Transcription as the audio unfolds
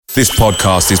This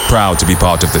podcast is proud to be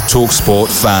part of the TalkSport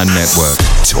Fan Network.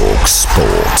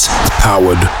 TalkSport.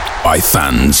 Powered by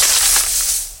fans.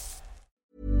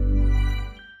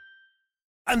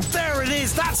 And there it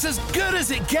is, that's as good as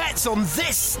it gets on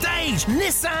this stage.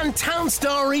 Nissan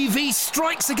Townstar EV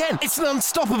strikes again. It's an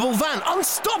unstoppable van,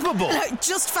 unstoppable.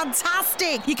 Just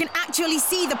fantastic. You can actually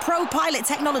see the ProPilot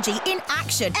technology in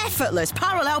action. Effortless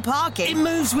parallel parking. It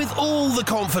moves with all the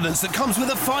confidence that comes with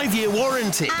a 5-year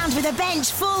warranty. And with a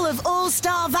bench full of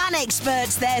all-star van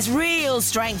experts, there's real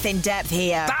strength in depth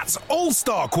here. That's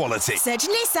all-star quality. Search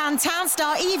Nissan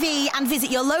Townstar EV and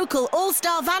visit your local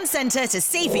all-star van centre to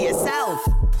see for yourself.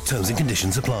 Terms and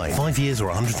conditions apply. 5 years or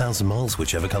 100,000 miles,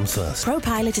 whichever comes first.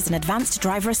 ProPilot is an advanced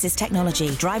driver assist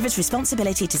technology. Driver's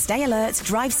responsibility to stay alert,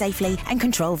 drive safely, and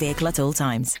control vehicle at all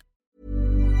times.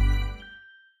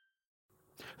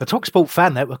 The TalkSport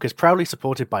Fan Network is proudly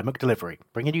supported by McDelivery,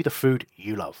 bringing you the food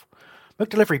you love.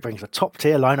 McDelivery brings a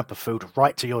top-tier lineup of food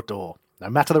right to your door. No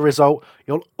matter the result,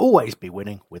 you'll always be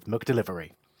winning with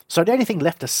McDelivery. So the only thing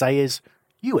left to say is,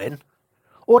 you in?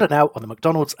 Order now on the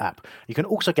McDonald's app. You can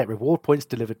also get reward points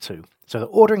delivered too, so that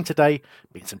ordering today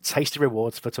means some tasty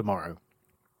rewards for tomorrow.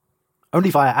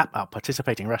 Only via app at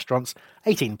participating restaurants,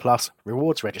 18 plus,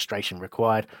 rewards registration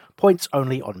required, points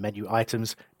only on menu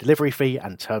items, delivery fee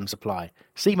and terms apply.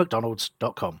 See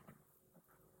mcdonalds.com.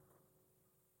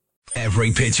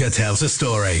 Every picture tells a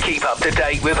story. Keep up to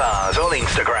date with ours on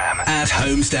Instagram at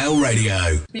Homesdale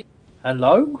Radio.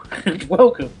 Hello and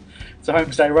welcome to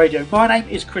Homesdale Radio. My name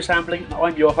is Chris Hambling and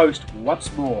I'm your host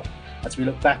once more as we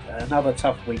look back at another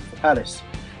tough week for Palace.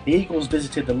 The Eagles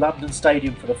visited the London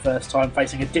Stadium for the first time,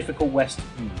 facing a difficult I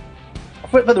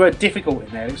put the word difficult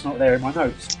in there, it's not there in my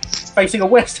notes. Facing a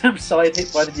West Ham side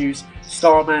hit by the news,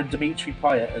 star man Dimitri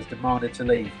Payet has demanded to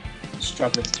leave,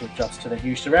 struggling to adjust to their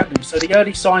new surroundings. So the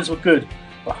early signs were good,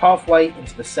 but halfway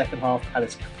into the second half,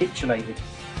 Palace capitulated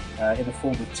in the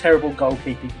form of terrible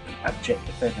goalkeeping and abject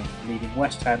defending, leaving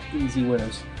West Ham easy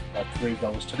winners by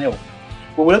 3-0.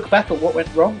 We'll look back at what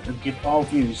went wrong and give our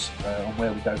views on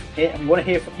where we go from here, and we want to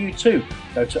hear from you too.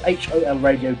 Go to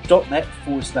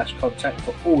holradio.net/contact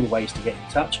for all the ways to get in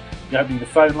touch. We're opening the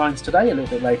phone lines today a little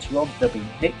bit later on. There'll be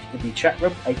Nick in the chat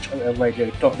room,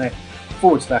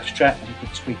 holradio.net/chat, and you can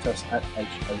tweet us at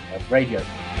holradio.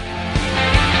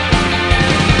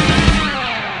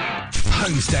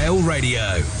 Homesdale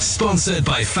Radio, sponsored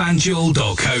by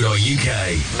FanDuel.co.uk.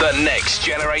 The next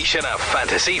generation of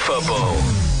fantasy football.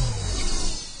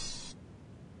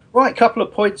 Right, couple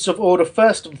of points of order.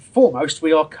 First and foremost,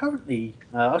 we are currently...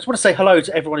 I just want to say hello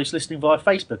to everyone who's listening via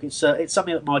Facebook. It's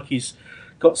something that Mikey's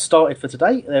got started for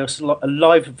today. There's a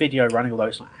live video running, although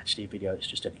it's not actually a video, it's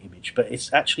just an image, but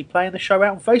it's actually playing the show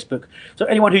out on Facebook. So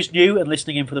anyone who's new and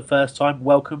listening in for the first time,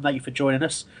 welcome. Thank you for joining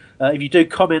us. If you do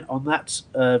comment on that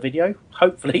video,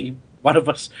 hopefully one of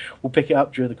us will pick it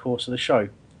up during the course of the show.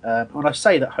 And I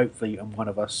say that hopefully one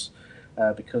of us,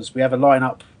 because we have a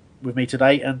lineup with me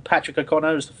today, and Patrick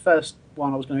O'Connor is the first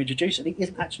one I was going to introduce, and he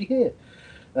isn't actually here.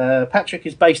 Patrick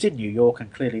is based in New York,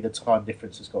 and clearly the time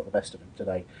difference has got the best of him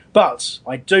today. But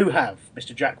I do have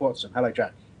Mr. Jack Watson. Hello,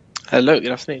 Jack. Hello,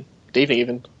 good afternoon. Good evening,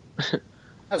 even.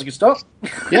 That's a good start.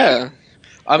 Yeah.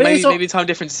 Maybe time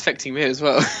difference is affecting me as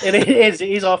well. It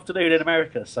is afternoon in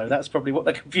America, so that's probably what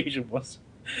the confusion was.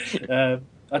 I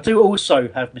do also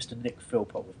have Mr. Nick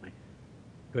Philpott with me.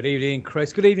 Good evening,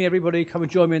 Chris. Good evening, everybody. Come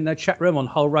and join me in the chat room on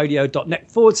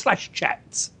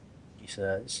holradio.net/chat.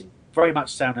 It's very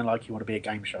much sounding like you want to be a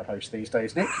game show host these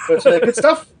days, Nick. But good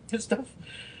stuff. Good stuff.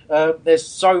 There's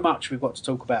so much we've got to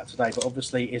talk about today, but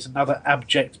obviously it's another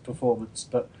abject performance.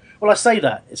 But I say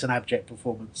that it's an abject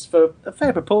performance. For a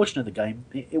fair proportion of the game,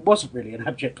 it wasn't really an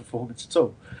abject performance at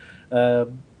all.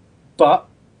 But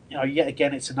yet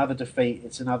again, it's another defeat.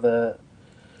 It's another.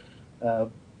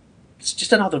 It's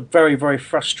just another very, very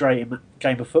frustrating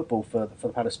game of football for the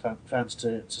Palace fans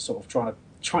to sort of try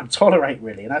and tolerate,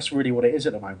 really, and that's really what it is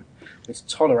at the moment. It's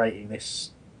tolerating this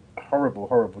horrible,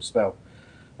 horrible spell.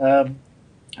 And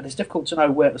it's difficult to know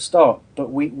where to start,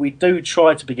 but we do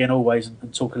try to begin always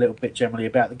and talk a little bit generally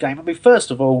about the game. I mean,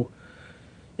 first of all,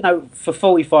 for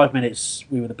 45 minutes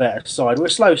we were the better side. We were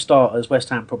slow starters. West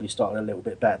Ham probably started a little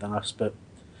bit better than us, but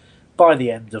by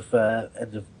the end of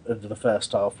the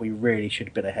first half, we really should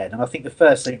have been ahead. And I think the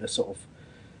first thing to sort of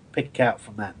pick out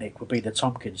from that, Nick, would be the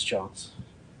Tompkins chance.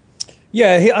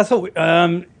 Yeah, I thought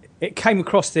it came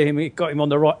across to him. It got him on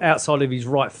the right outside of his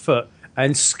right foot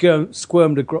and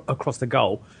squirmed across the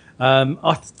goal.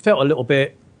 I felt a little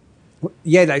bit.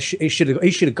 Yeah, he should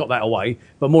have got that away.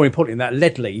 But more importantly than that,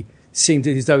 Ledley seemed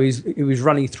as though he was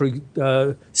running through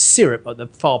syrup at the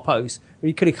far post.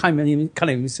 He could have come in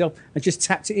himself and just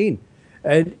tapped it in.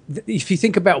 if you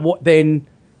think about what then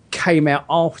came out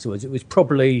afterwards, it was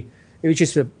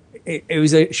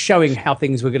showing how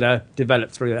things were going to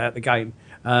develop throughout the game.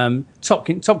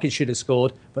 Tompkins should have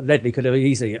scored, but Ledley could have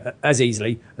as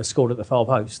easily scored at the far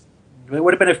post. It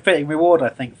would have been a fitting reward, I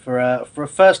think, for a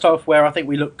first half where I think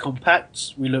we looked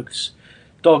compact, we looked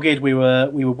dogged, we were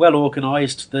well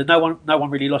organised. No one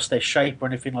really lost their shape or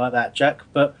anything like that, Jack.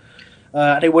 But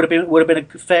and it would have been a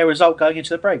fair result going into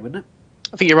the break, wouldn't it?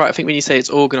 I think you're right. I think when you say it's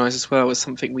organised as well, it's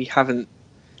something we haven't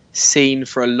seen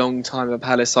for a long time of a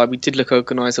Palace side. We did look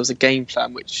organised. There was a game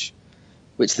plan which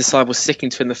the side was sticking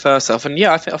to in the first half. And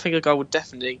yeah, I think a goal would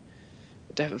definitely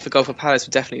for Palace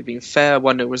would definitely have been fair.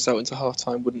 1-0 result into half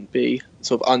time wouldn't be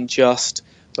sort of unjust.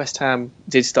 West Ham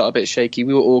did start a bit shaky.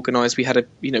 We were organised. We had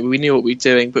we knew what we were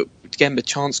doing. But again, the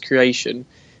chance creation,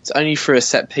 it's only through a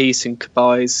set piece and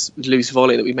Kabai's loose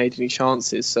volley that we made any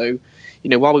chances. So,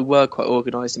 while we were quite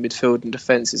organised in midfield and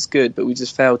defence, it's good, but we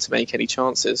just failed to make any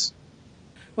chances.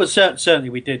 Well, certainly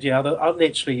we did. Yeah, I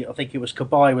think it was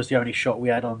Cabaye was the only shot we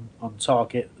had on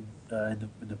target in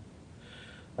the.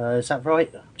 Is that right?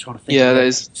 I'm trying to think. Yeah, that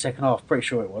is second half. Pretty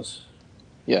sure it was.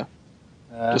 Yeah,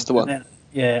 just the one. And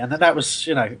then that was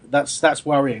that's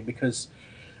worrying because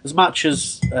as much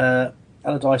as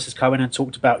Allardyce has come in and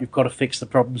talked about you've got to fix the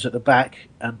problems at the back,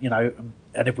 and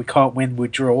and if we can't win, we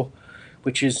draw,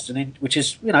 which is I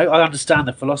understand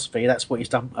the philosophy. That's what he's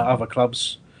done at other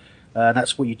clubs. And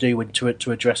that's what you do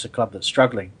to address a club that's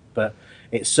struggling. But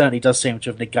it certainly does seem to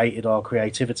have negated our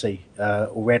creativity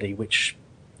already, which,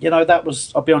 that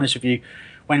was, I'll be honest with you,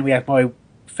 when we had my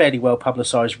fairly well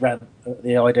publicised rant,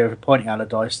 the idea of appointing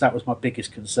Allardyce, that was my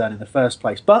biggest concern in the first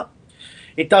place. But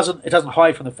it doesn't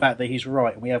hide from the fact that he's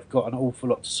right, and we have got an awful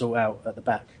lot to sort out at the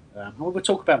back. And we'll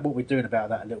talk about what we're doing about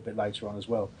that a little bit later on as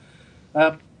well.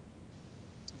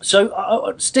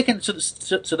 So sticking to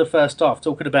the first half,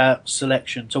 talking about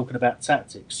selection, talking about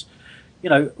tactics,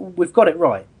 we've got it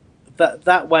right.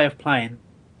 That way of playing,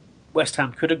 West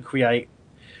Ham couldn't create.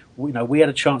 We had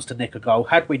a chance to nick a goal.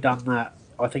 Had we done that,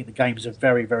 I think the game's a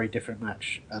very, very different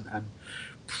match, and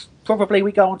probably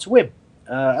we go on to win.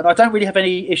 And I don't really have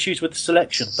any issues with the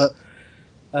selection, but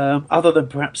other than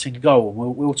perhaps in goal,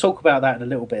 we'll talk about that in a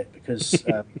little bit because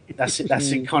that's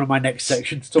in kind of my next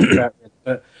section to talk about.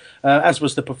 But as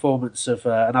was the performance of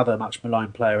another much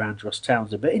maligned player, Andros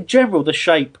Townsend. But in general, the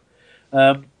shape,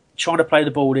 trying to play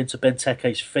the ball into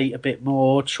Benteke's feet a bit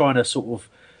more, trying to sort of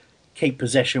keep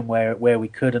possession where we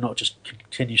could and not just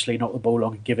continuously knock the ball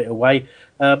on and give it away.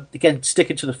 Again,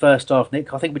 sticking to the first half,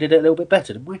 Nick, I think we did it a little bit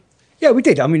better, didn't we? Yeah, we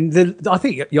did. I mean, I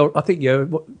think your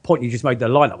point you just made, the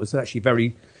lineup was actually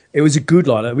very. It was a good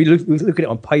lineup. We look at it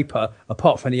on paper,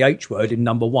 apart from the H word in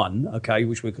number 1, okay,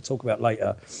 which we could talk about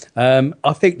later.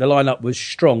 I think the lineup was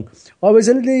strong. I was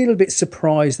a little bit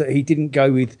surprised that he didn't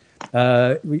go with.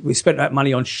 We spent that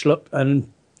money on Schlupp,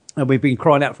 and we've been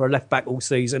crying out for a left back all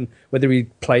season, whether we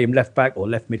play him left back or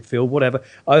left midfield, whatever.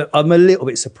 I'm a little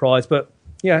bit surprised, but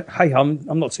yeah, hey, I'm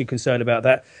not too concerned about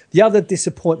that. The other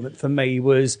disappointment for me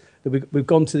was that we've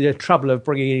gone to the trouble of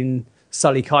bringing in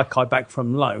Sully Kaikai back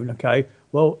from loan, okay.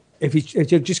 Well, if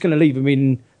you're just going to leave him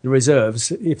in the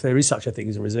reserves, if there is such a thing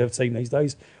as a reserve team these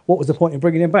days, what was the point in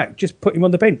bringing him back? Just put him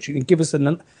on the bench and give us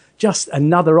just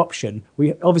another option. We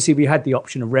had the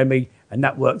option of Remy, and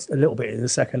that worked a little bit in the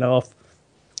second half.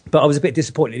 But I was a bit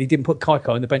disappointed he didn't put Kaikai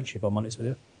on the bench, if I'm honest with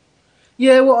you.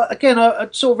 Yeah, well, again, I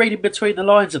sort of reading between the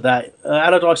lines of that.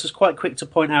 Allardyce was quite quick to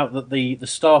point out that the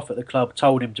staff at the club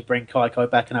told him to bring Kaikai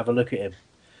back and have a look at him.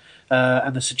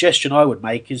 And the suggestion I would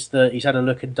make is that he's had a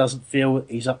look and doesn't feel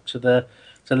he's up to the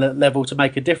level to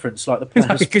make a difference like the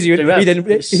players because he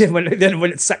then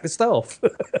went and sacked the staff.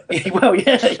 Well,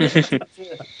 yeah.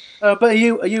 But are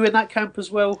you in that camp as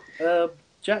well,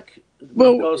 Jack?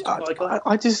 Well,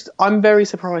 I'm very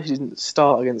surprised he didn't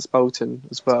start against Bolton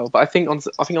as well. But I think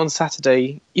on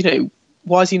Saturday,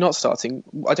 why is he not starting?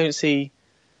 I don't see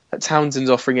that Townsend's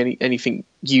offering anything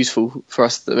useful for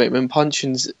us at the moment.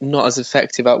 Punchin's not as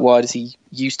effective out wide as he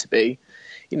used to be.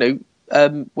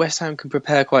 West Ham can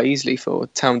prepare quite easily for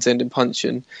Townsend and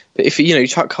Punchin. But if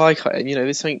chuck Kaikai in,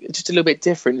 it's something just a little bit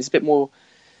different. It's a bit more.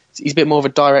 He's a bit more of a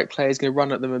direct player. He's going to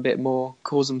run at them a bit more,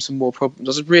 cause them some more problems. I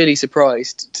was really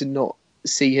surprised to not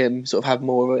see him sort of have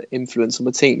more of an influence on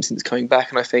the team since coming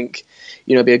back. And I think,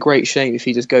 it'd be a great shame if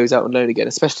he just goes out on loan again,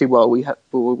 especially while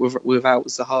without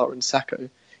Zaha and Sacco.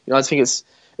 I think it's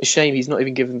a shame he's not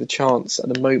even given the chance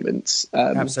at the moment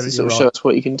to sort of show us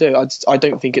what he can do. I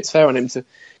don't think it's fair on him to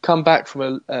come back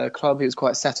from a club who was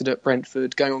quite settled at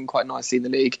Brentford, going on quite nicely in the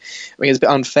league. I mean, it's a bit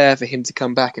unfair for him to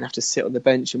come back and have to sit on the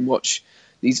bench and watch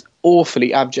these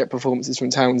awfully abject performances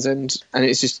from Townsend, and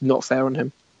it's just not fair on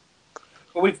him.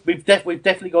 Well, we've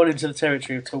definitely gone into the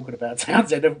territory of talking about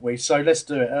Townsend, haven't we? So let's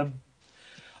do it.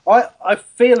 I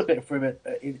feel a bit for him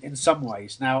in some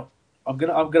ways. Now I'm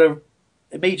gonna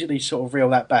immediately sort of reel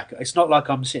that back. It's not like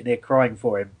I'm sitting here crying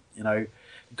for him. You know,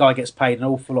 the guy gets paid an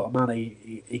awful lot of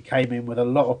money. He came in with a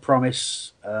lot of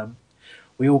promise.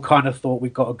 We all kind of thought we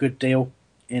got a good deal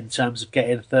in terms of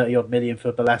getting 30 odd million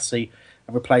for Balassi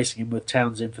and replacing him with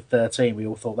Townsend for 13. We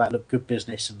all thought that looked good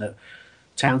business and that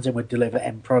Townsend would deliver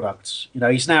end products. You know,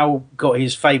 he's now got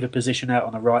his favoured position out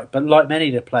on the right, but like many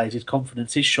of the players, his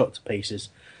confidence is shot to pieces.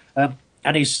 And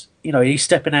he's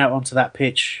stepping out onto that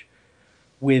pitch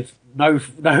with no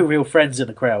real friends in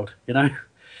the crowd. You know,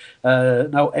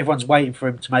 no, everyone's waiting for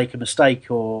him to make a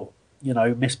mistake or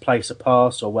misplace a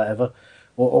pass or whatever,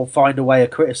 or find a way of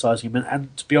criticising him.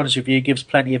 And to be honest with you, he gives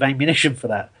plenty of ammunition for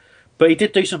that. But he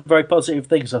did do some very positive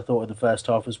things, I thought, in the first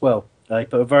half as well. He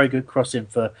put a very good cross in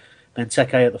for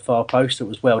Benteke at the far post. It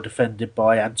was well defended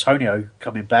by Antonio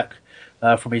coming back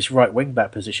from his right wing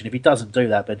back position. If he doesn't do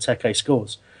that, Benteke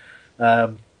scores.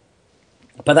 But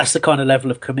that's the kind of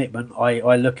level of commitment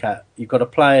I look at. You've got a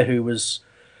player who was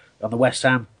on the West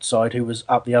Ham side who was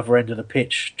up the other end of the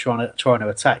pitch trying to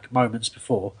attack moments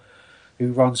before,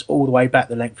 who runs all the way back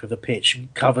the length of the pitch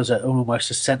and covers at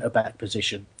almost a centre-back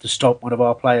position to stop one of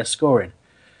our players scoring.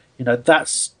 You know,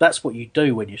 that's what you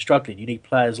do when you're struggling. You need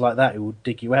players like that who will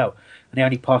dig you out. And he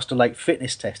only passed a late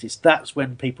fitness test. That's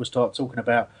when people start talking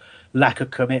about lack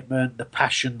of commitment, the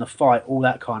passion, the fight, all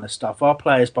that kind of stuff. Our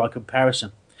players, by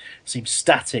comparison, seem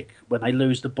static. When they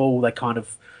lose the ball, they kind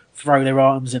of throw their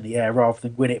arms in the air rather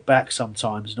than win it back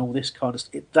sometimes, and all this kind of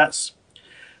stuff.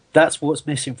 That's what's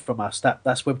missing from us.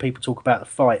 That's when people talk about the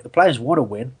fight. The players want to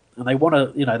win and they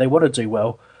want to do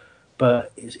well,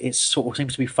 but it sort of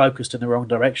seems to be focused in the wrong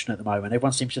direction at the moment.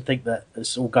 Everyone seems to think that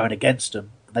it's all going against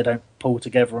them and they don't pull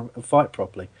together and fight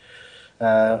properly.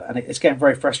 And it's getting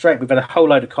very frustrating. We've had a whole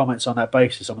load of comments on that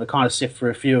basis. I'm going to kind of sift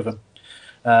through a few of them.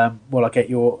 Well, I get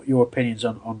your opinions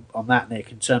on that, Nick,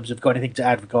 in terms of got anything to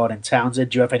add regarding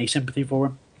Townsend. Do you have any sympathy for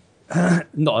him?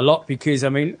 Not a lot, because I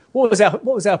mean, what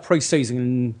was our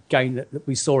pre-season game that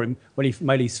we saw him when he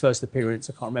made his first appearance?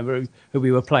 I can't remember who we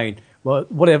were playing. Well,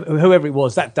 whoever it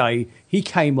was that day, he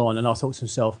came on, and I thought to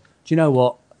myself, do you know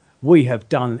what? We have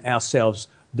done ourselves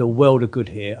the world of good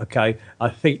here. Okay, I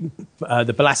think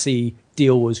the Balassi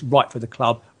deal was right for the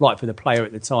club, right for the player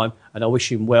at the time, and I wish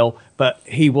him well. But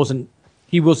he wasn't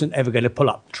ever going to pull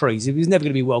up trees. He was never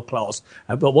going to be world class.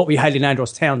 But what we had in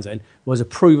Andros Townsend was a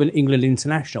proven England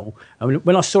international. I mean,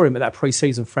 when I saw him at that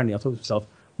pre-season friendly, I thought to myself,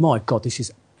 my God, this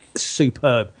is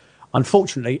superb.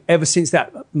 Unfortunately, ever since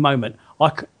that moment,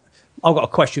 I've got a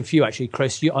question for you, actually,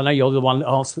 Chris. I know you're the one that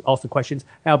asked the questions.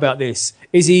 How about this?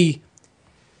 Is he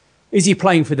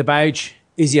playing for the badge?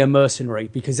 Is he a mercenary?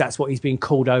 Because that's what he's been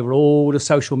called over all the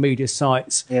social media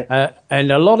sites. Yeah.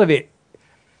 And a lot of it,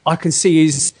 I can see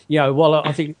is, while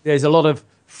I think there's a lot of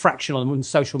fraction on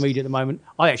social media at the moment,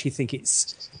 I actually think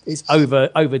it's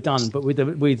overdone. But with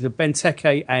the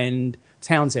Benteke and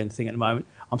Townsend thing at the moment,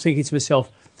 I'm thinking to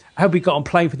myself, have we got on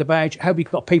playing for the badge? Have we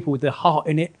got people with their heart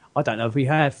in it? I don't know if we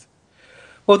have.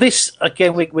 Well, this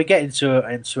again, we get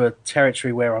into a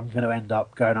territory where I'm going to end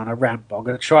up going on a rant, but I'm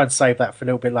going to try and save that for a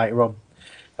little bit later on.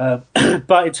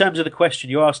 But in terms of the question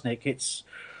you asked, Nick, it's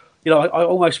I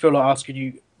almost feel like asking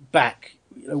you back.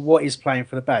 What is playing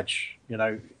for the badge?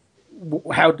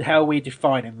 How are we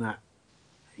defining that?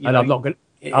 I'm not going.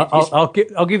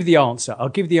 I'll give the answer. I'll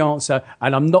give the answer,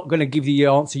 and I'm not going to give the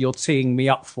answer you're teeing me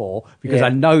up for, because I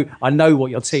know what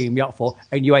you're teeing me up for,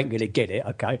 and you ain't going to get it.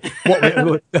 Okay.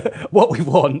 What we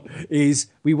want is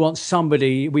we want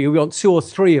somebody. We want two or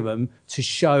three of them to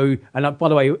show. And by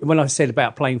the way, when I said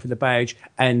about playing for the badge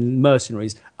and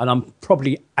mercenaries, and I'm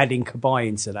probably adding Kabay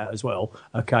into that as well.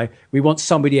 Okay. We want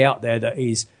somebody out there that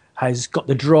has got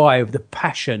the drive, the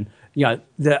passion,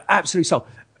 the absolute soul.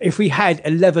 If we had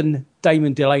 11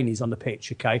 Damon Delaney's on the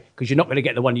pitch, okay, because you're not going to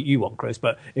get the one that you want, Chris,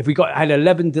 but if we had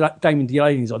 11 Damon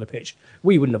Delaney's on the pitch,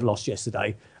 we wouldn't have lost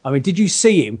yesterday. I mean, did you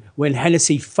see him when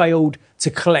Hennessy failed to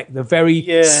collect the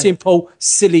very simple,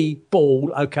 silly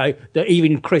ball, okay, that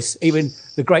even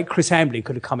the great Chris Hambling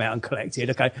could have come out and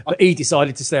collected, okay, but he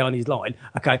decided to stay on his line,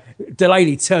 okay.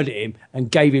 Delaney turned at him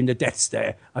and gave him the death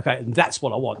stare, okay, and that's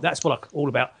what I want. That's what I'm all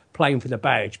about, playing for the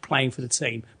badge, playing for the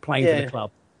team, playing for the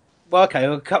club. Well, okay,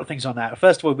 a couple of things on that.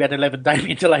 First of all, we had 11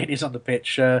 Damien Delaney's on the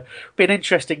pitch. Be an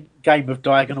interesting game of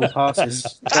diagonal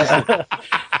passes. but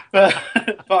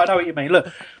I know what you mean. Look,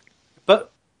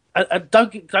 but don't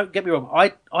get me wrong.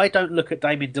 I don't look at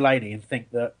Damien Delaney and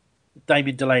think that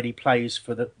Damien Delaney plays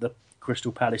for the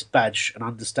Crystal Palace badge and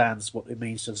understands what it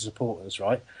means to the supporters,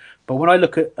 right? But when I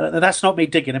look at, that's not me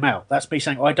digging him out. That's me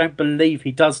saying I don't believe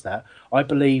he does that. I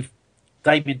believe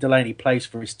Damien Delaney plays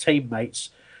for his teammates,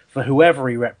 for whoever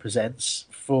he represents,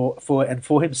 for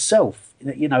himself,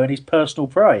 and his personal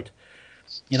pride.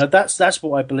 That's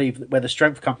what I believe where the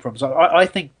strength comes from. So I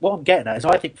think what I'm getting at is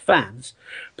I think fans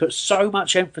put so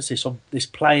much emphasis on this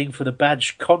playing for the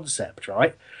badge concept,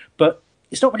 right? But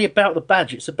it's not really about the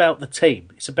badge. It's about the team.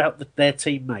 It's about their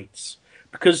teammates.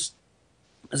 Because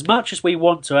as much as we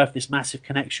want to have this massive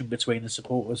connection between the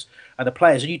supporters and the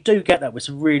players, and you do get that with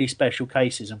some really special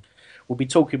cases, and we'll be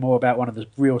talking more about one of the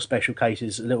real special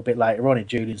cases a little bit later on in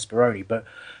Julian Speroni. But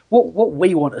what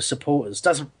we want as supporters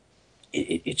doesn't.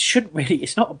 It shouldn't really.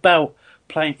 It's not about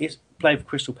playing. It's playing for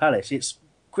Crystal Palace. It's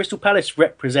Crystal Palace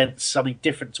represents something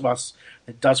different to us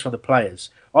than it does for the players.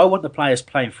 I want the players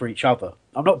playing for each other.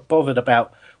 I'm not bothered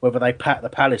about whether they pat the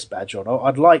Palace badge on.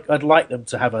 I'd like them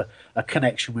to have a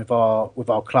connection with our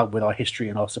club, with our history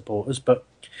and our supporters. But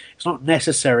it's not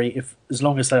necessary as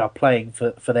long as they are playing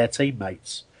for their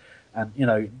teammates. And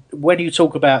when you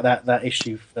talk about that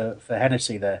issue for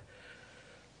Hennessy there,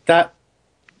 that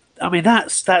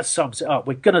sums it up.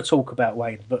 We're going to talk about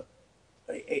Wayne, but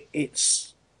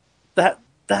it's that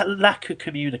lack of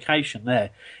communication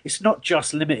there. It's not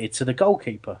just limited to the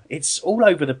goalkeeper. It's all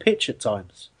over the pitch at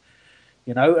times,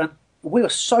 and we were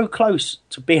so close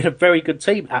to being a very good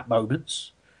team at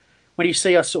moments. When you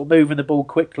see us sort of moving the ball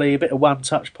quickly, a bit of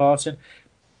one-touch passing,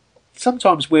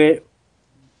 sometimes we're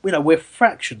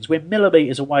fractions, we're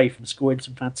millimetres away from scoring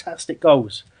some fantastic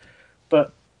goals.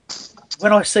 But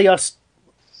when I see us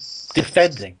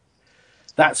defending,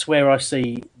 that's where I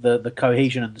see the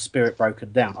cohesion and the spirit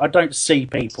broken down. I don't see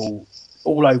people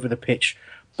all over the pitch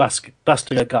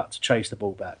busting a gut to chase the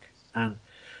ball back, and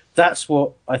that's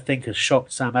what I think has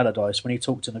shocked Sam Allardyce when he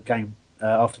talked in the game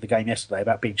after the game yesterday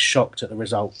about being shocked at the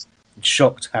result and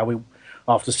shocked how we,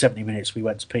 after 70 minutes, we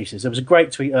went to pieces. There was a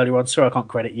great tweet earlier on. Sorry, I can't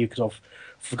credit you because I've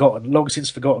forgotten, long since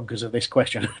forgotten because of this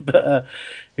question, but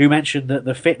who mentioned that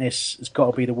the fitness has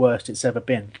got to be the worst it's ever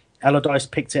been. Allardyce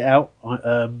picked it out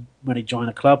when he joined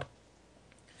the club.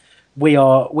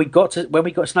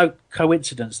 It's no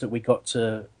coincidence that we got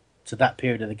to that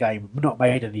period of the game. We've not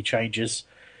made any changes.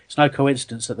 It's no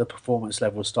coincidence that the performance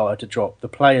level started to drop. The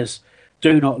players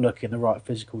do not look in the right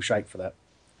physical shape for that.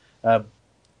 I'm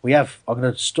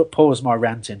going to pause my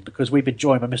ranting because we've been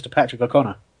joined by Mr. Patrick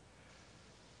O'Connor.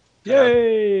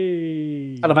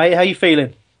 Yay! Hello, mate. How you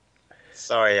feeling?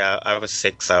 Sorry, I was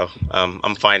sick, so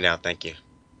I'm fine now. Thank you.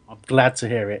 I'm glad to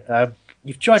hear it.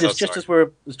 You've joined us just as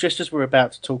we're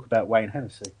about to talk about Wayne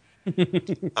Hennessy.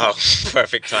 Oh,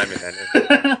 perfect timing then.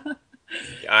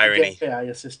 The irony. Get out of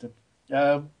your system.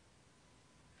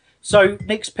 So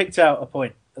Nick's picked out a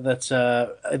point that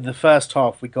in the first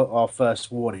half we got our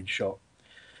first warning shot,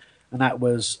 and that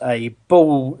was a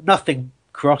ball, nothing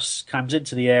cross, comes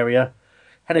into the area.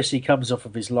 Hennessy comes off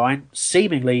of his line.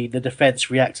 Seemingly the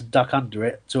defence reacts and duck under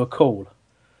it to a call.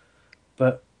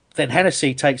 But then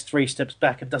Hennessy takes 3 steps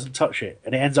back and doesn't touch it,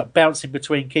 and it ends up bouncing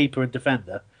between keeper and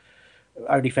defender,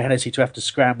 only for Hennessy to have to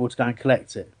scramble to go and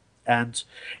collect it. And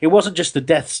it wasn't just the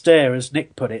death stare, as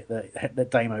Nick put it,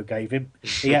 that Damo gave him.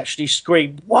 He actually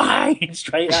screamed "Wine!"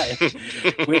 straight at him,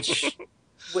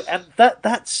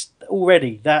 that's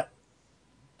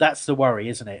the worry,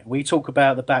 isn't it? We talk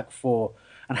about the back four,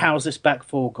 and how's this back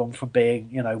four gone from being,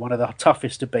 one of the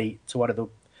toughest to beat to one of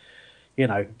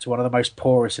the most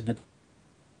porous in the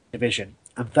division,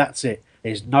 and that's it.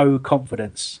 There's no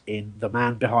confidence in the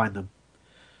man behind them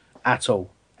at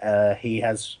all. He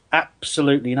has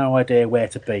absolutely no idea where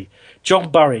to be. John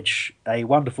Burridge, a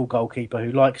wonderful goalkeeper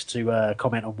who likes to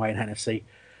comment on Wayne Hennessy,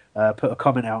 put a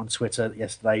comment out on Twitter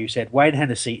yesterday who said Wayne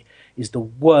Hennessy is the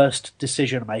worst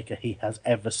decision maker he has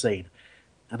ever seen.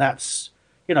 And that's,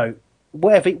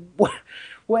 whatever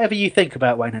you think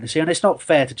about Wayne Hennessy, and it's not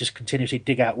fair to just continuously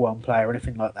dig out one player or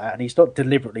anything like that, and he's not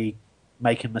deliberately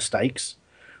making mistakes,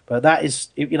 but that is,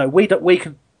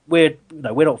 we're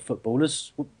not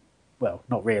footballers. Well,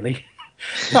 not really.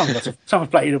 Some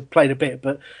have played a bit,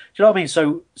 but do you know what I mean?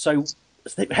 So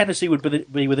Hennessy would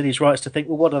be within his rights to think,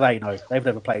 well, what do they know? They've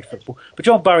never played football. But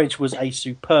John Burridge was a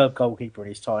superb goalkeeper in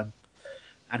his time,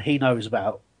 and he knows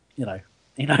about, he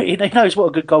knows what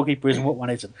a good goalkeeper is and what one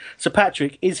isn't. So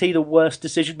Patrick, is he the worst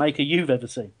decision maker you've ever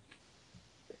seen?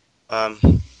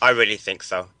 I really think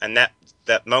so. And that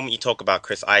moment you talk about,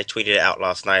 Chris, I tweeted it out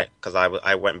last night because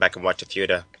I went back and watched a few of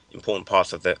the important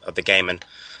parts of the game, and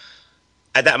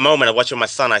at that moment, I watched with my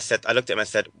son. I looked at him and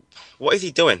said, "What is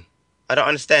he doing? I don't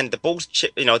understand. The ball's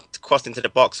crossed into the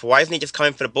box. Why isn't he just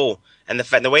coming for the ball?" And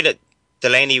the way that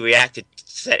Delaney reacted,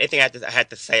 said anything I had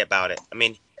to say about it. I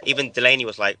mean, even Delaney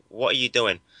was like, "What are you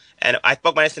doing?" And I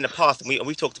spoke about this in the past, and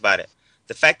we talked about it.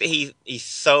 The fact that he's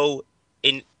so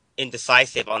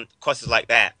indecisive on crosses like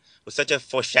that was such a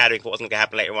foreshadowing for what was going to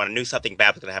happen later on. I knew something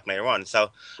bad was going to happen later on.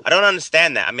 So I don't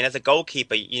understand that. I mean, as a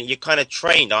goalkeeper, you're kind of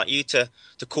trained, aren't you, to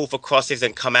call for crosses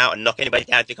and come out and knock anybody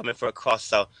down if you come in for a cross.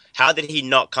 So how did he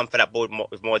not come for that ball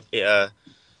with more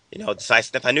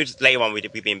decisiveness? I knew later on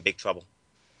we'd be in big trouble.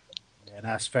 Yeah,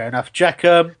 that's fair enough. Jack,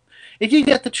 if you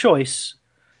get the choice,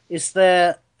 is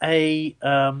there a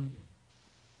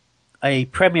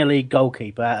Premier League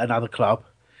goalkeeper at another club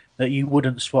that you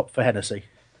wouldn't swap for Hennessy?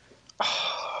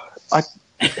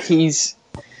 He's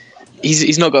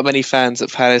not got many fans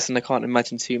at Palace, and I can't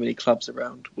imagine too many clubs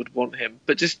around would want him.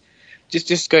 But just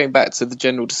going back to the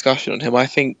general discussion on him, I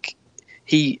think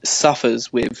he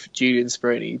suffers with Julian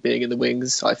Speroni being in the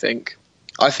wings. I think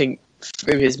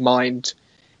through his mind,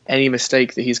 any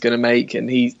mistake that he's going to make,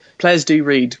 and players do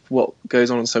read what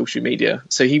goes on social media,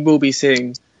 so he will be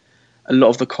seeing a lot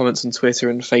of the comments on Twitter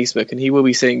and Facebook, and he will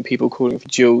be seeing people calling for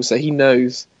Jules. So he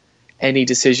knows any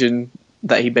decision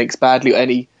that he makes badly, or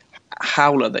any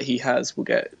howler that he has, will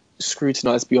get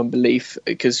scrutinised beyond belief,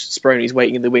 because Speroni's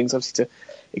waiting in the wings, obviously, to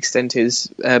extend his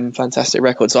fantastic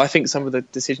record. So I think some of the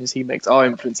decisions he makes are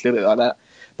influenced a little bit like that.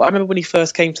 But I remember when he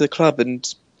first came to the club,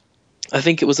 and I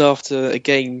think it was after a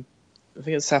game, I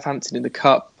think it was Southampton in the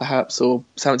Cup, perhaps, or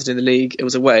Southampton in the league. It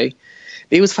was away.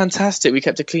 But he was fantastic. We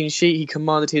kept a clean sheet. He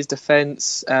commanded his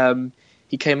defence.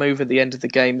 He came over at the end of the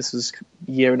game. This was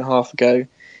a year and a half ago.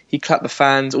 He clapped the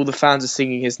fans. All the fans are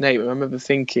singing his name. I remember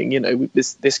thinking,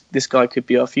 this guy could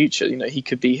be our future. He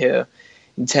could be here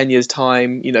in 10 years'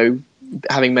 time,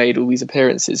 having made all these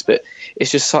appearances. But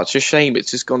it's just such a shame.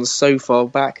 It's just gone so far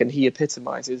back, and he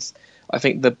epitomises, I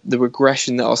think, the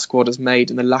regression that our squad has made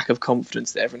and the lack of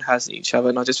confidence that everyone has in each other.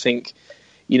 And I just think,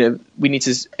 we need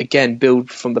to, again,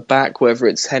 build from the back, whether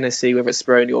it's Hennessy, whether it's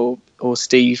Speroni or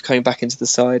Steve coming back into the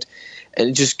side,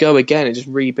 and just go again and just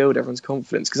rebuild everyone's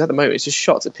confidence. Because at the moment, it's just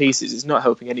shot to pieces. It's not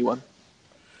helping anyone.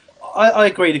 I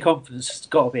agree the confidence has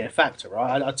got to be a factor,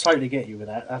 right? I totally get you with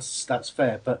that. That's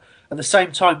fair. But at the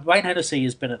same time, Wayne Hennessy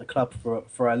has been at the club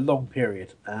for a long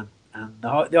period. And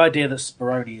the idea that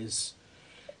Speroni is...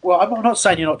 Well, I'm not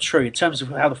saying you're not true in terms of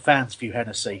how the fans view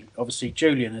Hennessy. Obviously,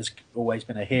 Julian has always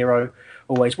been a hero,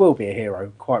 always will be a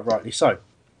hero, quite rightly so.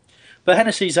 But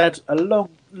Hennessy's had a long,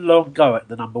 long go at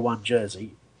the number 1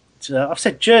 jersey. I've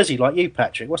said jersey like you,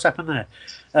 Patrick. What's happened there?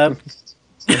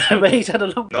 But he's had a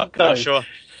long go. Not sure.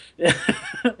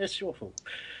 It's your fault.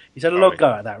 He's had a long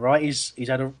go at that, right? He's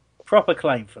had a proper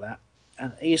claim for that,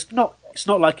 and it's not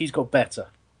like he's got better,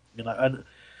 And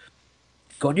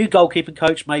got a new goalkeeping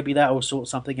coach. Maybe that will sort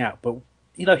something out. But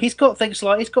he's got things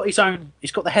like he's got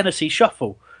the Hennessy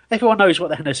shuffle. Everyone knows what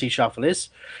the Hennessy shuffle is.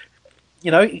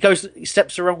 He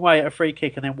steps the wrong way at a free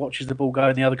kick and then watches the ball go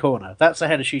in the other corner. That's a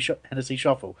Hennessy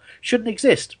shuffle. Shouldn't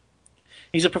exist.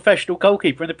 He's a professional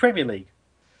goalkeeper in the Premier League.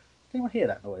 Did anyone hear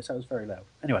that noise? That was very loud.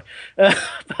 Anyway,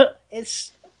 but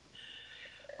it's...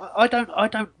 I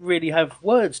don't really have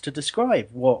words to describe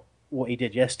what he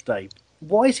did yesterday.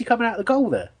 Why is he coming out of the goal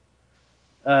there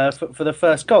for the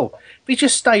first goal? If he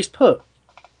just stays put,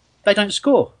 they don't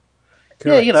score.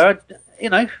 Correct. Yeah,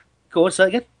 go on, say it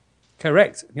again.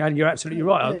 Correct, and you're absolutely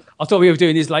right. I thought we were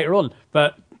doing this later on,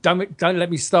 but don't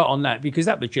let me start on that, because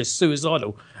that was just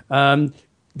suicidal.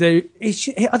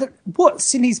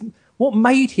 What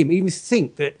made him even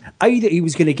think that A, that he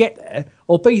was going to get there,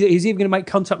 or B, that he was even going to make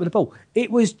contact with the ball? It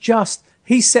was just,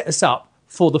 he set us up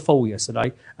for the fall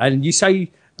yesterday. And you say you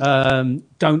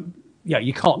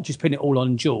can't just pin it all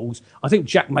on Jules. I think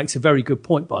Jack makes a very good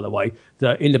point, by the way,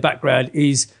 that in the background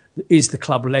is the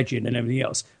club legend and everything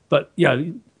else. But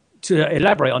to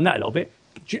elaborate on that a little bit,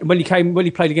 when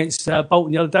he played against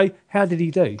Bolton the other day, how did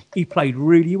he do? He played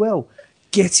really well.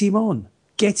 Get him on.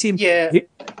 Get him. Yeah.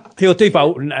 He'll do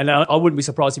Bolton, and I wouldn't be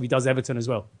surprised if he does Everton as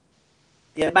well.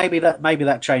 Yeah, maybe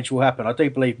that change will happen. I do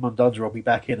believe Mondonza will be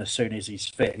back in as soon as he's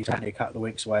fit. He's only a couple of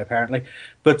weeks away, apparently.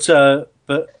 But I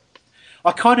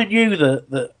kind of knew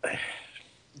that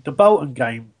the Bolton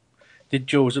game did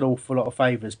Jules an awful lot of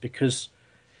favours, because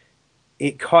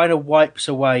it kind of wipes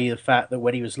away the fact that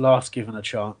when he was last given a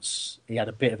chance, he had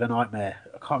a bit of a nightmare.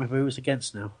 I can't remember who he was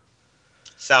against now.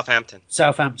 Southampton,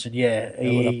 yeah.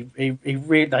 He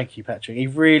really, thank you, Patrick. He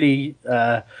really,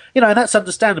 and that's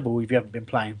understandable if you haven't been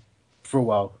playing for a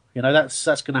while.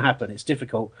 That's going to happen. It's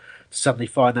difficult to suddenly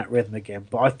find that rhythm again.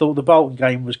 But I thought the Bolton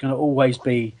game was going to always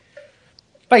be,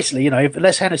 basically,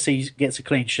 unless Hennessy gets a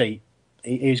clean sheet,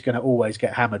 he's going to always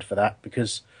get hammered for that,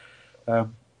 because,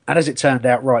 and as it turned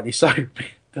out, rightly so.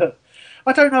 But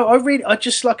I don't know. I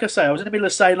just, like I say, I was in the middle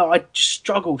of saying, like, I just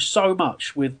struggle so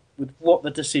much with what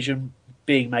the decision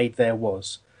being made there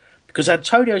was, because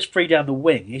Antonio's free down the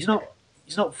wing. He's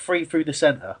not free through the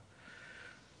centre.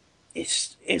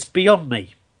 It's beyond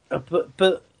me.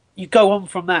 But you go on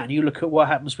from that and you look at what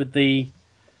happens with the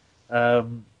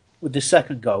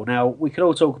second goal. Now we could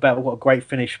all talk about what a great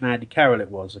finish from Andy Carroll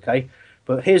it was, okay?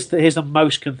 But here's the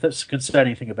most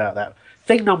concerning thing about that.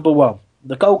 Thing number one: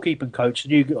 the goalkeeping coach,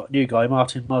 the new guy,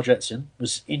 Martin Margetson,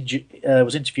 was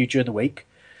interviewed during the week,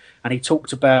 and he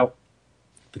talked about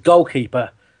the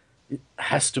goalkeeper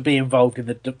has to be involved in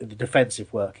the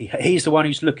defensive work. He's the one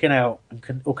who's looking out and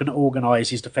can organise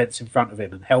his defence in front of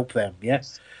him and help them. Yeah,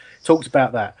 talked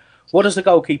about that. What does the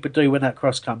goalkeeper do when that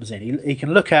cross comes in? He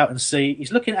can look out and see.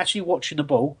 He's actually watching the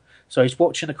ball, so he's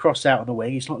watching the cross out on the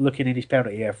wing. He's not looking in his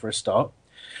penalty area for a start.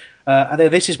 And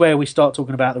then this is where we start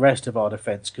talking about the rest of our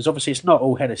defence, because obviously it's not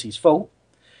all Hennessy's fault.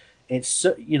 It's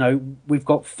we've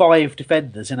got 5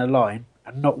 defenders in a line,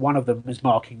 and not one of them is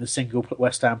marking the single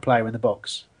West Ham player in the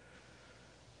box.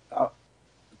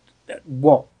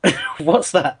 What?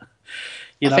 What's that?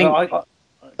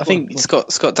 I think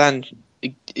Scott Dan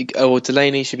or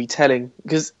Delaney should be telling,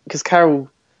 because Carroll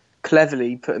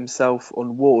cleverly put himself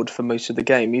on Ward for most of the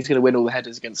game. He's going to win all the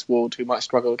headers against Ward, who might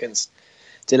struggle against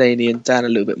Delaney and Dan a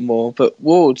little bit more. But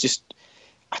Ward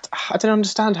I don't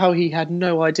understand how he had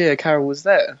no idea Carroll was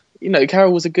there.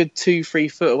 Carroll was a good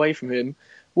 2-3 foot away from him.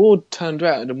 Ward turned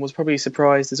around and was probably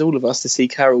surprised as all of us to see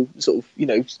Carroll sort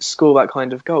of, score that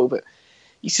kind of goal. But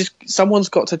someone's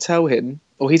got to tell him,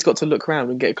 or he's got to look around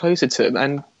and get closer to him.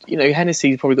 And,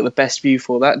 Hennessy's probably got the best view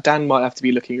for that. Dan might have to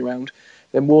be looking around.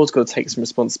 Then Ward's got to take some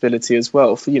responsibility as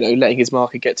well for, letting his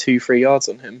marker get 2-3 yards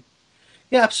on him.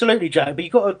 Yeah, absolutely, Jack. But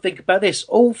you've got to think about this.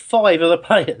 All 5 of the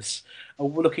players are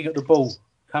looking at the ball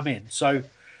come in. So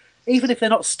even if they're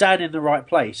not standing in the right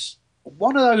place,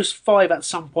 one of those 5 at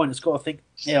some point has got to think,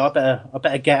 I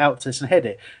better get out to this and head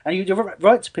it. And you're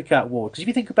right to pick out Ward, because if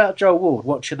you think about Joe Ward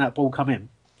watching that ball come in,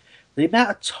 the amount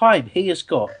of time he has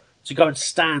got to go and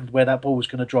stand where that ball is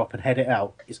going to drop and head it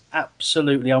out is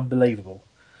absolutely unbelievable.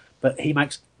 But he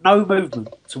makes no movement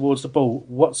towards the ball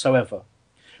whatsoever.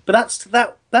 But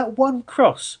that one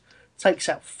cross takes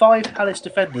out 5 Palace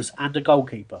defenders and a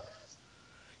goalkeeper.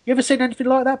 You ever seen anything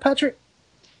like that, Patrick?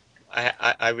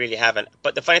 I really haven't.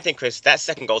 But the funny thing, Chris, that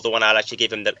second goal is the one I'll actually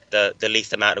give him the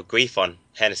least amount of grief on,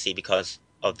 Hennessy, because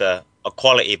of the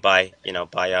equality by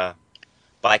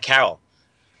Carroll.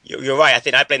 You're right. I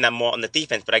think I blame that more on the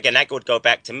defense. But again, that would go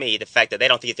back to me, the fact that they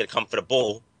don't think he's going to come for the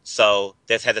ball. So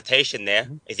there's hesitation there.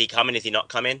 Mm-hmm. Is he coming? Is he not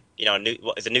coming?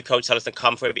 Is the new coach telling us to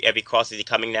come for every cross? Is he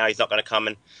coming now? He's not going to come.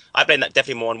 And I blame that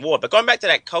definitely more on Ward. But going back to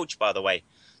that coach, by the way,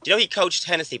 do you know he coached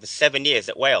Hennessy for 7 years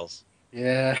at Wales?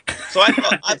 Yeah. So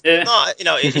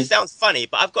it sounds funny,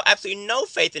 but I've got absolutely no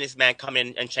faith in this man coming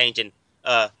in and changing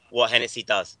what Hennessy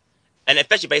does. And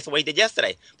especially based on what he did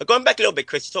yesterday. But going back a little bit,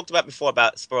 Chris, you talked about before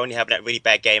about Speroni having that really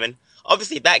bad game. And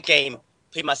obviously that game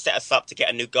pretty much set us up to get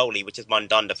a new goalie, which is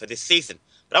Mandanda, for this season.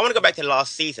 But I want to go back to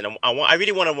last season. And I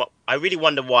really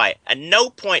wonder why. At no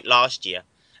point last year,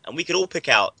 and we could all pick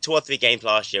out 2 or 3 games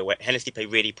last year where Hennessy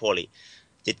played really poorly,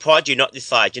 did Pardew not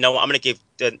decide, I'm going to give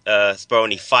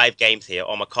Speroni 5 games here,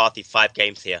 or McCarthy 5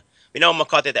 games here? We know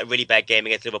McCarthy had that really bad game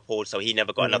against Liverpool, so he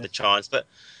never got another chance. But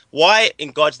why,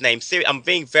 in God's name, I'm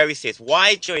being very serious,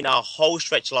 why during our whole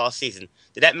stretch last season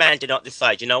did that man not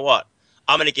decide, what?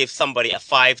 I'm going to give somebody a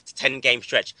 5 to 10 game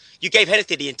stretch. You gave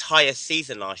Hennessy the entire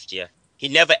season last year. He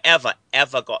never, ever,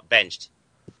 ever got benched.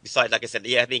 Besides, like I said,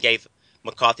 I think he gave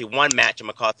McCarthy 1 match and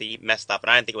McCarthy messed up, and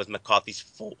I don't think it was McCarthy's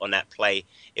fault on that play.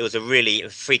 It was a really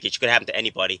freakish. It could happen to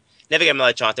anybody. Never gave him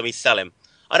another chance, and we sell him.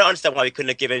 I don't understand why we couldn't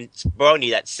have given Speroni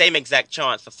that same exact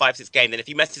chance for 5-6 games. And if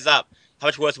he messes up, how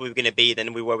much worse are we going to be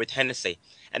than we were with Hennessy?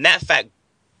 And that fact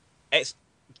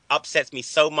upsets me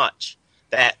so much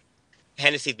that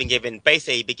Hennessy's been given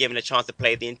a chance to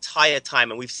play the entire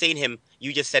time, and we've seen him.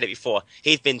 You just said it before.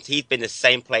 He's been the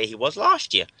same player he was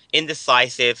last year,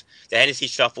 indecisive. The Hennessy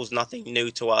shuffle's nothing new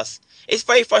to us. It's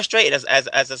very frustrating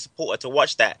as a supporter to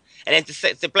watch that, and then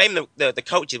to blame the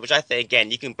coaches, which I think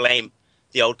again you can blame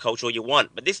the old coach all you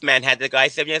want, but this man had the guy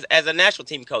 7 years as a national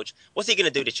team coach. What's he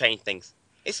going to do to change things?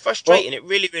 It's frustrating. It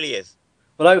really, really is.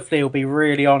 Well, hopefully he'll be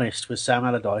really honest with Sam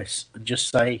Allardyce and just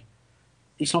say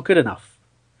he's not good enough.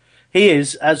 He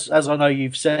is, as I know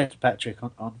you've said, Patrick,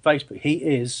 on Facebook, he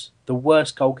is the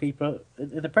worst goalkeeper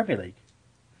in the Premier League.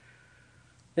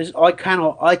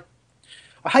 I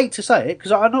hate to say it,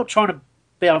 because I'm not trying to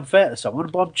be unfair to someone,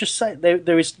 but I'm just saying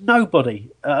there is nobody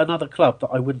at another club that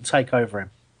I wouldn't take over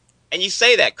him. And you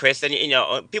say that, Chris, and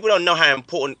people don't know how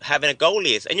important having a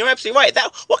goalie is. And you're absolutely right.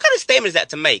 What kind of statement is that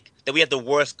to make, that we have the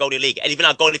worst goalie league, and even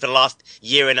our goalie for the last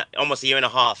almost a year and a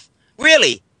half?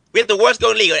 Really? We have the worst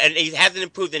goalie league, and he hasn't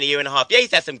improved in a year and a half. Yeah,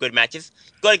 he's had some good matches.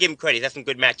 Got to give him credit. He's had some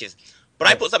good matches. But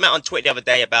I put something out on Twitter the other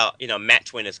day about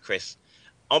match winners, Chris,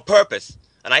 on purpose.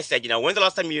 And I said, when's the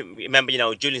last time you remember,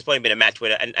 Julian Spalding been a match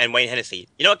winner and Wayne Hennessy?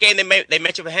 You know what game they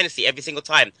match up with Hennessy every single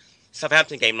time?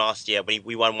 Southampton game last year when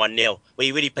we won 1-0, where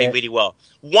he really played really well.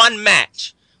 One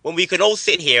match when we could all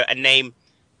sit here and name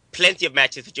plenty of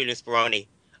matches for Julian Speroni.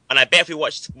 And I bet if we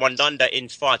watched Rwanda in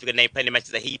France, we could name plenty of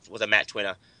matches that he was a match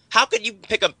winner. How could you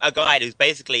pick a guy who's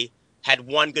basically had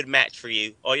one good match for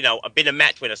you, or, been a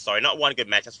match winner, sorry, not one good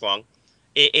match, that's wrong,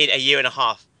 in a year and a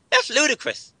half? That's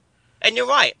ludicrous. And you're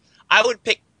right. I would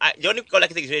pick, the only goal I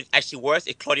can think is actually worse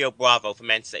is Claudio Bravo for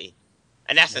Man City.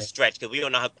 And that's a stretch because we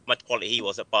don't know how much quality he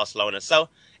was at Barcelona. So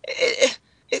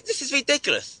this is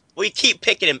ridiculous. We keep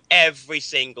picking him every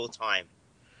single time.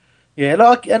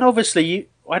 Yeah, and obviously,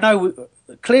 I know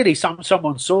clearly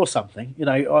someone saw something,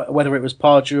 whether it was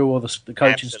Pardew or the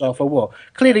coaching staff or what.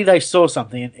 Clearly they saw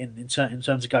something in terms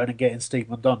of going and getting Steve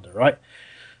Mandanda, right?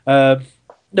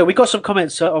 No, we got some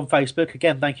comments on Facebook.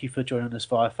 Again, thank you for joining us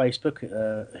via Facebook.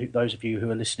 Those of you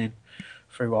who are listening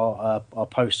through our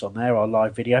posts on there, our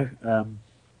live video.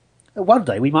 One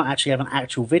day we might actually have an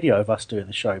actual video of us doing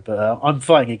the show, but I'm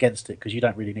fighting against it because you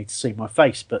don't really need to see my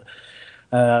face. But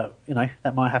that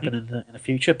might happen in the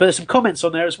future. But there's some comments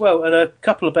on there as well, and a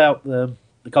couple about the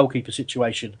goalkeeper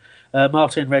situation.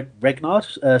 Martin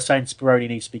Regnard saying Speroni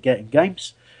needs to be getting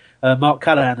games. Mark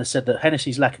Callahan has said that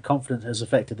Hennessy's lack of confidence has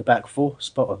affected the back four.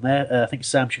 Spot on there. I think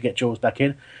Sam should get Jules back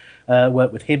in.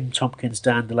 Work with him, Tompkins,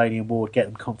 Dan, Delaney and Ward, get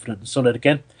them confident and solid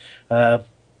again.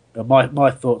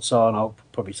 My thoughts are, and I'll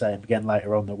probably say them again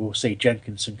later on, that we'll see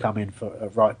Jenkinson come in for a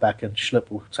right back and Schlupp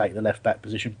will take the left back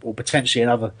position, or potentially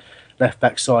another left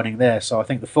back signing there. So I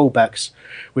think the full-backs,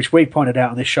 which we pointed out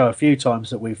on this show a few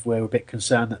times, that we're a bit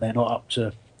concerned that they're not up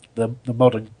to the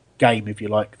modern game, if you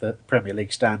like, the Premier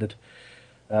League standard.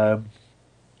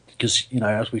 Because,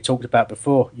 as we talked about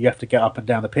before, you have to get up and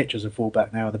down the pitch as a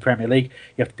fullback now in the Premier League.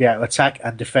 You have to be able to attack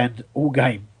and defend all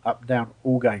game, up and down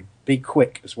all game. Be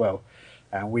quick as well.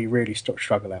 And we really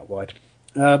struggle out wide.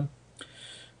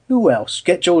 Who else?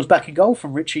 Get Jules back in goal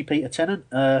from Richie Peter Tennant.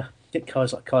 Get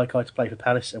guys like Kai to play for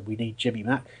Palace, and we need Jimmy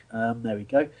Mack. There we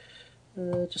go.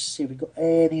 Just see if we've got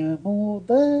any more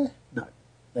there. No.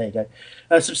 There you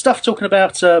go. Some stuff talking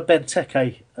about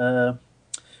Benteke,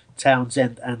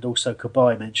 Townsend and also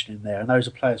Cabaye mentioned in there, and those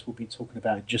are players we'll be talking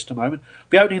about in just a moment. We'll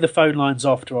be opening the phone lines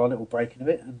after our little breaking of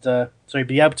it, and so you'll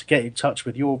be able to get in touch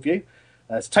with your view.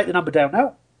 So take the number down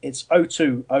now. It's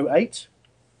 0208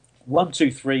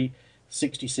 123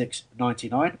 66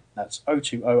 99. That's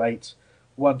 0208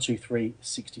 123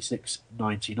 66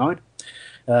 99.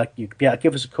 You can be able to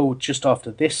give us a call just after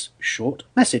this short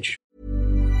message.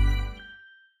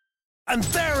 And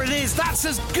there it is, that's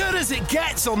as good as it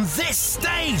gets on this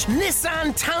stage.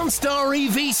 Nissan Townstar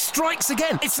EV strikes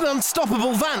again. It's an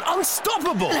unstoppable van,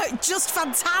 unstoppable. Look, just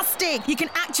fantastic. You can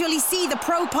actually see the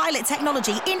ProPilot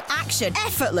technology in action.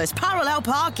 Effortless parallel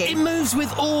parking. It moves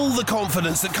with all the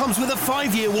confidence that comes with a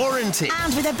 5-year warranty.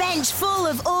 And with a bench full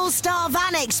of all-star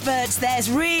van experts,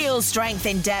 there's real strength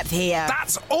in depth here.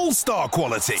 That's all-star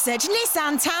quality. Search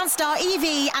Nissan Townstar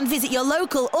EV and visit your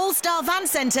local all-star van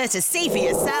centre to see for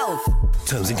yourself.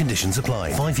 Terms and conditions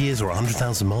apply. 5 years or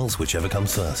 100,000 miles, whichever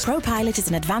comes first. ProPilot is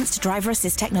an advanced driver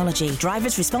assist technology.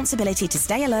 Driver's responsibility to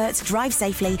stay alert, drive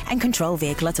safely, and control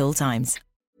vehicle at all times.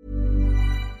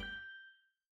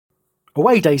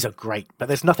 Away days are great, but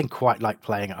there's nothing quite like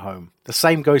playing at home. The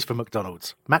same goes for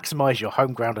McDonald's. Maximise your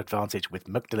home ground advantage with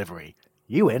McDelivery.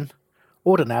 You in?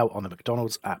 Order now on the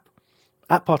McDonald's app.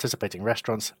 At participating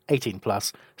restaurants, 18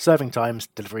 plus, serving times,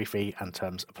 delivery fee and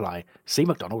terms apply. See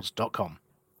mcdonalds.com.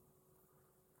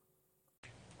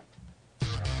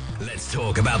 Let's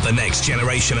talk about the next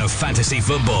generation of fantasy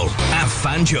football. At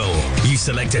FanDuel, you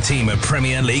select a team of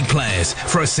Premier League players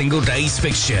for a single day's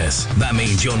fixtures. That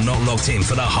means you're not locked in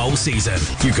for the whole season.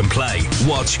 You can play,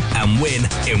 watch, and win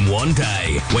in one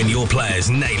day. When your players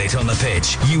nail it on the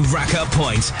pitch, you rack up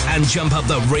points and jump up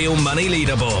the real money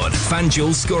leaderboard.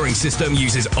 FanDuel's scoring system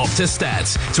uses Opta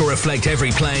stats to reflect every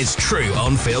player's true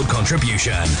on-field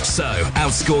contribution. So,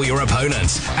 outscore your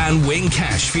opponents and win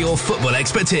cash for your football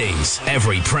expertise.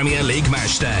 Every Premier Premier League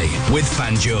match day with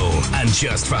FanDuel. And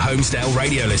just for Homesdale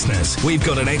radio listeners, we've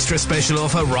got an extra special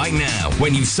offer right now.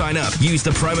 When you sign up, use the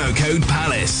promo code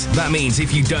PALACE. That means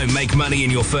if you don't make money in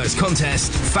your first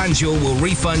contest, FanDuel will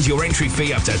refund your entry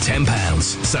fee up to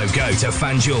 £10. So go to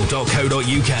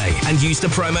fanduel.co.uk and use the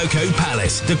promo code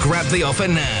PALACE to grab the offer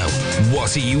now.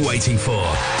 What are you waiting for?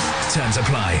 Terms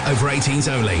apply. Over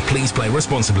 18s only. Please play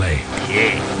responsibly.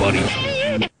 Yeah,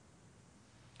 buddy.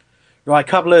 Right, a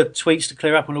couple of tweets to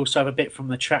clear up, and also have a bit from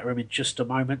the chat room in just a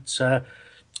moment.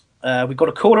 We've got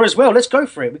a caller as well. Let's go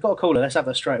for it. We've got a caller. Let's have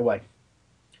that straight away.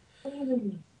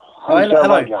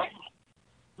 Hello.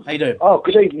 How you doing? Oh,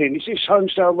 good evening. Is this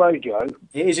Homesdale Radio?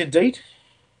 It is indeed.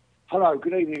 Hello,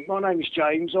 good evening. My name is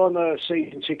James. I'm a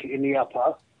season ticket in the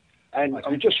upper, and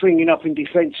I'm just ringing up in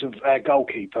defence of our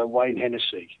goalkeeper, Wayne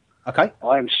Hennessy. Okay.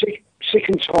 I am sick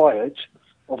and tired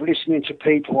of listening to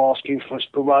people asking for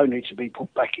Speroni to be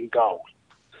put back in goal.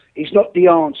 He's not the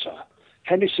answer.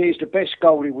 Hennessy is the best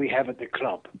goalie we have at the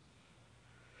club.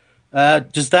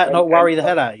 Does that not worry the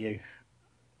hell out of you?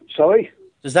 Sorry?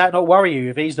 Does that not worry you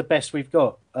if he's the best we've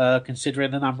got,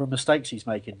 considering the number of mistakes he's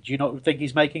making? Do you not think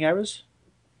he's making errors?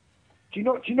 Do you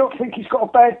not think he's got a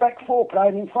bad back four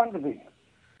playing in front of him?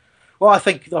 Well, I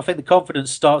think the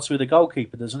confidence starts with the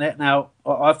goalkeeper, doesn't it? Now,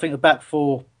 I think the back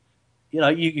four,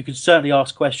 you can certainly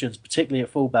ask questions, particularly at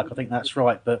fullback. I think that's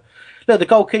right. But look, the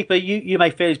goalkeeper, you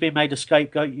may feel he's been made a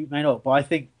scapegoat, you may not, but I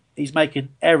think he's making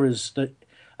errors that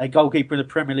a goalkeeper in the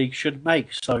Premier League shouldn't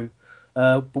make. So,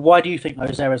 but why do you think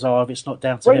those errors are if it's not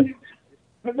down to him?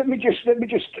 Let me just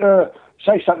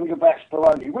say something about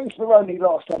Speroni. When Speroni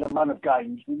last had a run of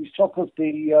games, we was top of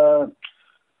the.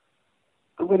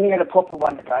 When he had a proper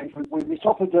run of games,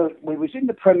 we was in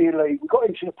the Premier League. We got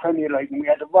into the Premier League and we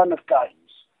had a run of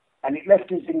games, and it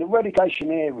left us in the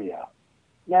relegation area.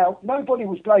 Now, nobody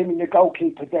was blaming the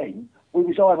goalkeeper then. We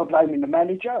was either blaming the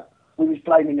manager, we was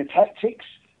blaming the tactics,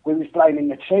 we was blaming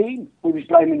the team, we was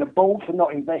blaming the board for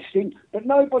not investing, but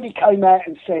nobody came out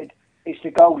and said it's the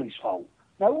goalie's fault.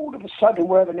 Now, all of a sudden,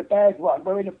 we're in a bad run.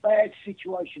 We're in a bad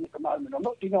situation at the moment. I'm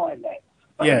not denying that.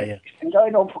 Yeah. It's been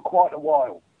going on for quite a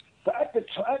while. But at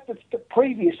the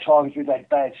previous times we've had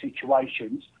bad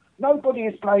situations, nobody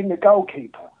has blamed the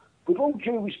goalkeeper. With all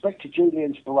due respect to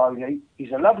Julian Speroni,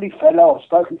 he's a lovely fellow. I've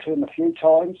spoken to him a few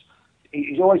times.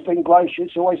 He's always been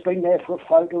gracious, always been there for a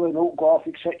photo, an autograph,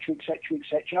 etc., etc.,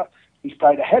 etc. He's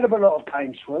played a hell of a lot of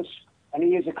games for us, and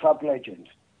he is a club legend.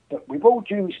 But with all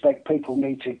due respect, people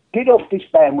need to get off this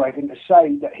bandwagon to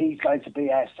say that he's going to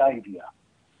be our saviour.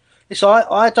 So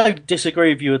I don't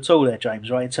disagree with you at all there,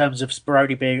 James, right, in terms of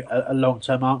Speroni being a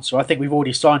long-term answer. I think we've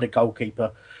already signed a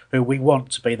goalkeeper who we want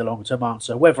to be the long-term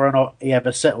answer. Whether or not he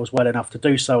ever settles well enough to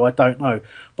do so, I don't know.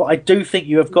 But I do think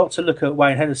you have got to look at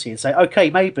Wayne Hennessy and say, okay,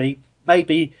 maybe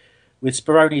with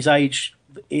Speroni's age,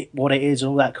 what it is and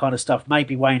all that kind of stuff,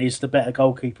 maybe Wayne is the better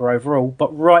goalkeeper overall.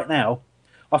 But right now,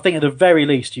 I think at the very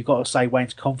least, you've got to say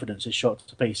Wayne's confidence is shot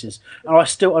to pieces. And I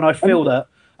feel that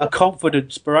a confident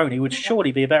Speroni would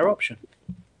surely be a better option.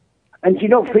 And do you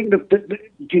not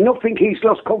think he's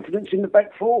lost confidence in the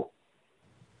back four?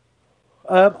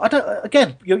 I don't.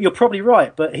 Again, you're probably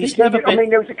right, but he's never been. I mean,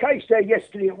 there was a case there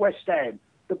yesterday at West Ham.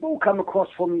 The ball come across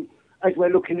from, as we're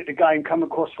looking at the game, come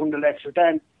across from the left, so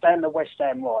down the West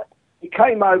Ham right. It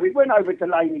came over. It went over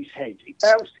Delaney's head. It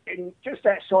bounced in just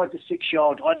outside the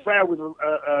 6-yard. I found with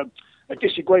a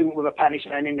disagreement with a Palace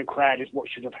fan in the crowd is what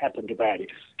should have happened about it.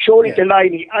 Surely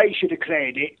Delaney, A, should have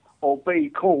cleared it, or B,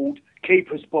 called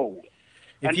keeper's ball.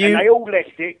 And they all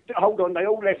left it. Hold on, they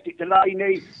all left it.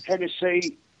 Delaney,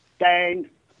 Hennessy, Dan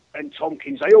and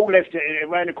Tompkins, they all left it and it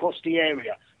ran across the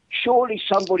area. Surely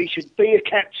somebody should be a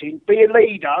captain, be a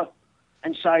leader,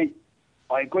 and say,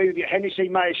 I agree with you, Hennessy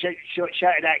may have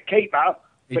shouted out keeper,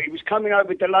 but he was coming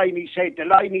over Delaney's head.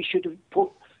 Delaney should have put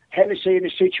Hennessy in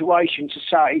a situation to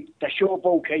say, that's your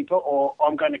ball, keeper, or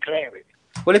I'm going to clear it.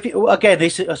 Well, I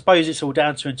suppose it's all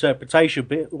down to interpretation,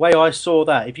 but the way I saw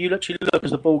that, if you actually look as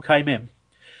the ball came in,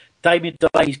 Damien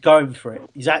Delaney's going for it.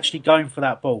 He's actually going for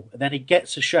that ball, and then he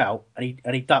gets a shout and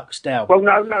he ducks down. Well,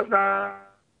 no.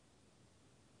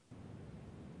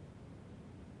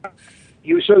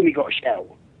 You assume he got a shout.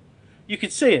 You can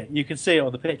see it. You can see it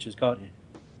on the pictures, can't you?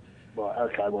 Right.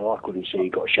 Okay. Well, I couldn't see he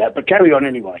got a shout, but carry on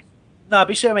anyway. No, but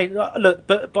you see what I mean? Look,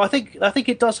 but I think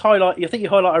it does highlight. I think you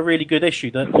highlight a really good issue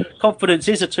that confidence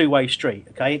is a two-way street.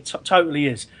 Okay, it totally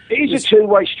is. It is a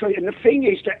two-way street, and the thing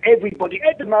is that everybody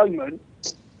at the moment.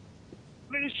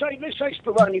 Let's say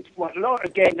Speroni.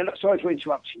 Again, sorry to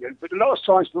interrupt you, but the last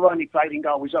time Speroni played in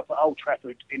goal was up at Old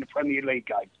Trafford in the Premier League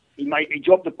game. He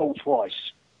dropped the ball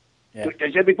twice. Yeah.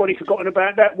 Has everybody forgotten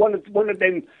about that? One of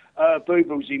them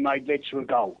boobles he made led to a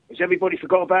goal. Has everybody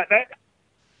forgot about that?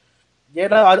 Yeah,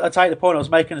 no, I take the point. I was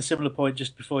making a similar point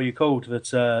just before you called that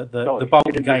the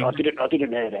Bolton game. I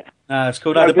didn't hear that. No, it's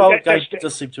cool. No, the Bolton game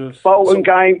does seem to have. Bolton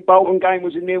game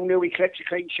was a 0-0. He kept a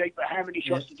clean sheet, but how many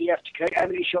shots did he have to keep? How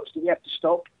many shots did he have to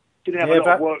stop? Didn't have a lot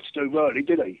of work to do, really,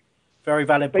 did he? Very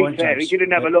valid point. Fair, he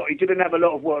didn't have a lot. He didn't have a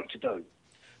lot of work to do.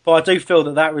 But I do feel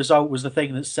that result was the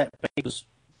thing that set people's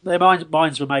their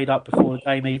minds were made up before the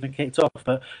game even kicked off.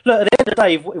 But look, at the end of the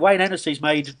day, Wayne Hennessey's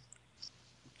made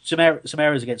some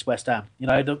errors against West Ham. You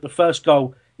know, the first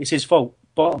goal is his fault.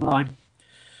 Bottom line,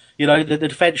 you know, the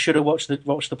defence should have watched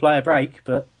the player break,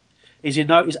 but he's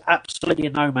absolutely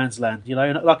in no man's land. You know,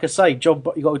 and like I say, you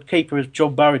got a keeper of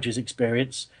John Burridge's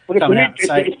experience coming out and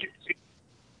saying,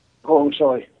 "Oh, I'm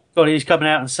sorry." God, he's coming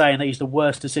out and saying that he's the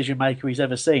worst decision maker he's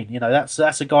ever seen. You know,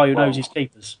 that's a guy who knows his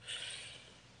keepers.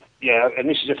 Yeah, and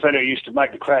this is a fellow who used to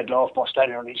make the crowd laugh by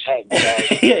standing on his head.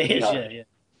 Yeah.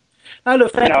 No,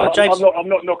 look, James. I'm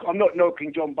not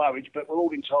knocking John Burridge, but we're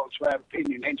all entitled to our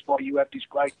opinion. Hence why you have this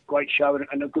great show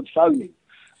and a good phoning.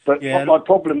 But my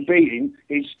problem being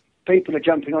is people are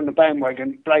jumping on the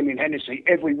bandwagon, blaming Hennessey.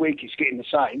 Every week it's getting the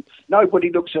same.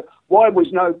 Nobody looks at why was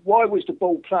the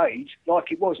ball played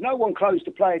like it was. No one closed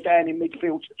the player down in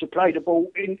midfield to play the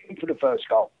ball in for the first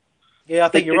goal. Yeah, I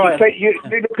think you're right. You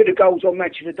look at the goals on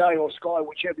Match of the Day or Sky,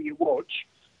 whichever you watch.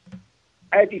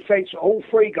 Our defence, all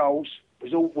three goals, they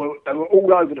were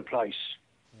all over the place.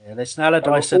 Yeah, Lesson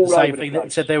Allardyce said the same thing. He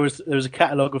said there was a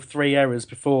catalogue of 3 errors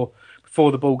before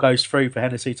the ball goes through for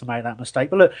Hennessey to make that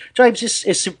mistake. But look, James,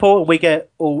 it's important we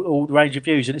get all the range of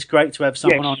views, and it's great to have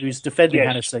someone on who's defending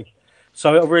Hennessey.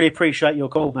 So I really appreciate your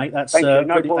call, mate. Thank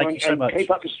you so much.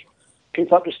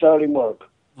 Keep up the sterling work.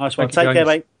 Nice one. Take care,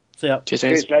 mate. See ya.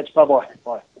 Cheers, lads.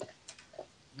 Bye.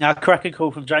 Now, cracking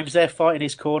call from James there, fighting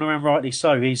his corner, and rightly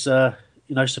so. He's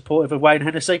supportive of Wayne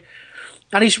Hennessey.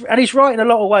 And he's right in a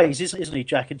lot of ways, isn't he,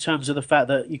 Jack? In terms of the fact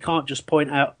that you can't just point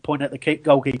at the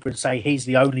goalkeeper and say he's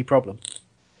the only problem.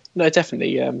 No,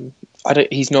 definitely.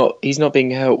 He's not being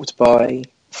helped by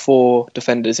 4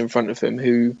 defenders in front of him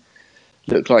who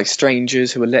look like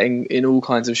strangers who are letting in all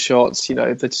kinds of shots. You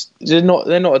know, they're not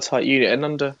a tight unit. And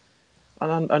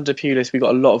under Pulis, we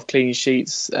got a lot of clean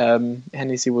sheets.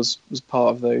 Hennessey was part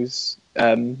of those,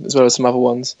 as well as some other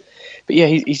ones. But yeah,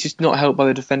 he's just not helped by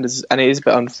the defenders, and it is a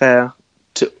bit unfair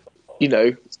to,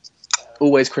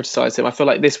 always criticise him. I feel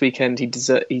like this weekend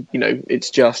it's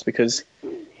just because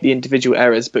the individual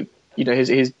errors, but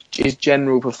his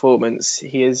general performance,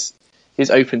 he is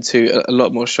open to a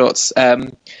lot more shots.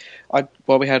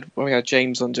 While we had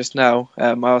James on just now,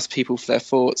 I asked people for their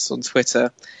thoughts on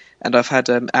Twitter, and I've had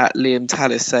at Liam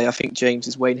Tallis say I think James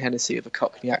is Wayne Hennessey with a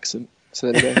Cockney accent.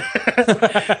 So there we go.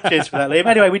 Cheers for that, Liam.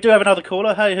 Anyway, we do have another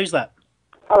caller. Hey, who's that?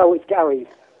 Hello, it's Gary.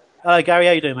 Hello, Gary.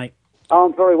 How you doing, mate?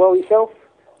 I'm very well. Yourself?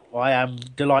 I am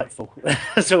delightful,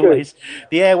 as always.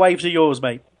 The airwaves are yours,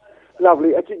 mate.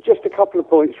 Lovely. Just a couple of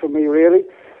points from me, really.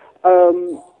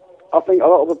 I think a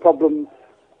lot of the problem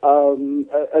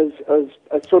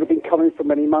has sort of been coming for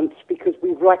many months because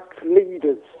we've lacked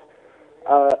leaders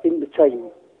in the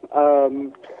team.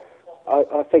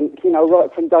 I think,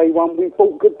 right from day one, we've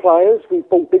bought good players, we've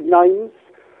bought big names,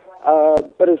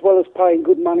 but as well as paying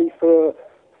good money for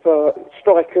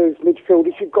strikers,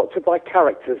 midfielders, you've got to buy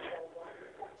characters.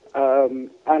 And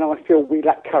I feel we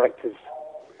lack characters.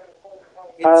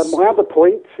 My other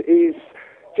point is,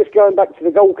 just going back to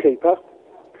the goalkeeper,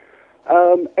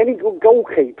 any good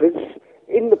goalkeepers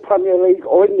in the Premier League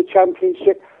or in the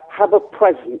Championship have a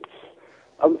presence.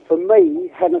 And for me,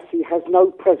 Hennessey has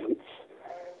no presence.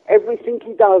 Everything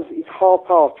he does is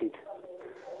half-hearted.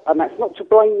 And that's not to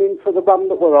blame him for the run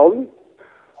that we're on.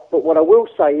 But what I will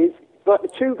say is, like the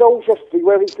 2 goals yesterday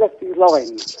where he's left his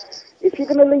line, if you're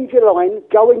going to leave your line,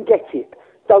 go and get it.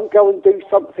 Don't go and do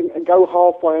something and go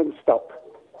halfway and stop.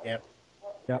 Yep.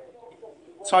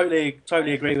 Totally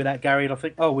agree with that, Gary. And I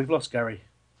think, we've lost Gary.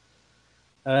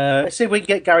 Let's see if we can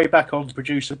get Gary back on,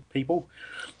 producer people.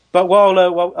 But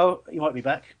while he might be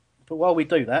back. But while we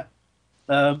do that,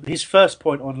 his first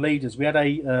point on leaders, we had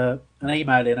an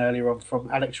email in earlier on from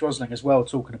Alex Rosling as well,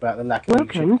 talking about the lack of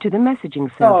leadership. Welcome to the messaging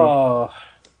service. Oh,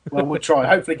 well, we'll try.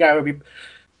 Hopefully, Gary will be.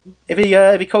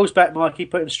 If he calls back, Mikey,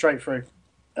 put him straight through.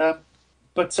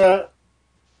 But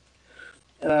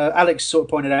Alex sort of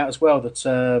pointed out as well that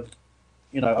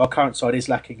our current side is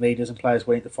lacking leaders and players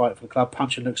willing to fight for the club.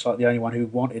 Punchin looks like the only one who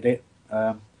wanted it.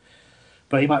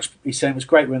 But he said it was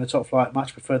great we're in the top flight.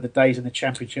 Much preferred the days in the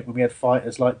Championship when we had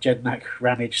fighters like Jednak,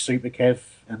 Ramage, Super Kev,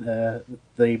 and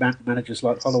the managers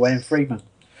like Holloway and Freeman.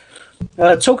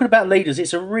 Talking about leaders,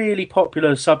 it's a really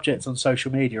popular subject on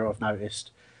social media, I've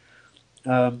noticed.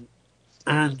 And,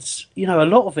 you know, a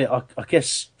lot of it, I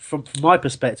guess, from my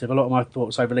perspective, a lot of my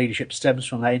thoughts over leadership stems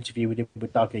from that interview we did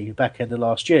with Dougie back end of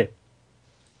last year,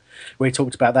 where he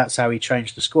talked about that's how he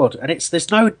changed the squad. And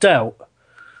there's no doubt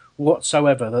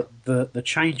whatsoever that the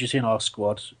changes in our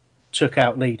squad took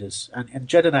out leaders. And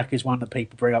Jedinak is one that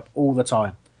people bring up all the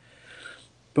time.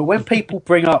 But when people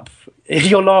bring up...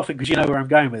 You're laughing because you know where I'm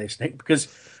going with this, Nick, because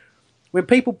when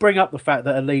people bring up the fact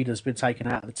that a leader's been taken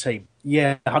out of the team,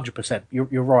 yeah, 100%,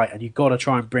 you're right, and you've got to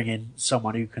try and bring in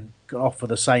someone who can offer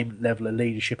the same level of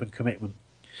leadership and commitment.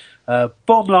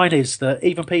 Bottom line is that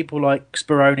even people like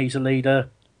Speroni's a leader,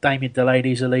 Damien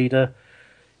Delaney's a leader,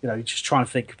 you know, just try and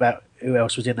think about who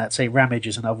else was in that team. Ramage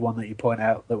is another one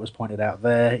that was pointed out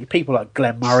there. People like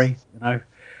Glenn Murray, you know,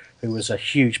 who was a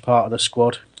huge part of the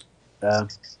squad.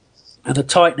 And the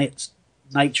tight-knit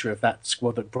nature of that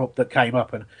squad that came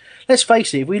up. And let's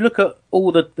face it, if we look at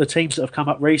all the teams that have come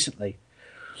up recently,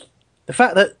 the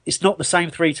fact that it's not the same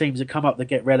three teams that come up that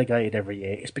get relegated every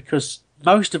year is because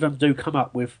most of them do come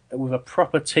up with a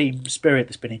proper team spirit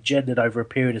that's been engendered over a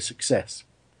period of success.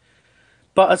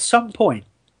 But at some point,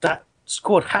 that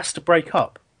squad has to break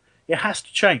up. It has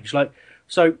to change.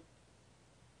 So,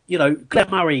 you know, Glenn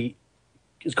Murray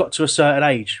has got to a certain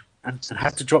age and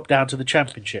had to drop down to the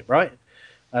Championship, right?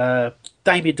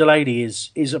 Damien Delaney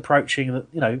is approaching,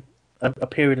 you know, a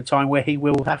period of time where he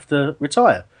will have to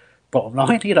retire. Bottom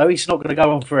line, you know, he's not going to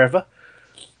go on forever.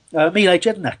 Mile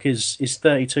Jedinak is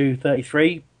 32,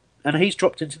 33, and he's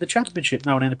dropped into the Championship.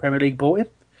 No one in the Premier League bought him.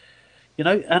 You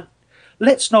know, and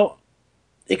let's not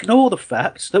ignore the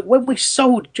fact that when we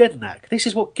sold Jedinak, this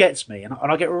is what gets me, and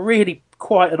I get really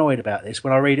quite annoyed about this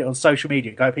when I read it on social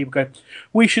media. People go,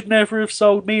 we should never have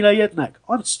sold Mile Jedinak.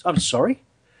 I'm sorry.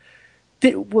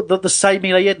 The same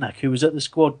Mile Jedinak who was at the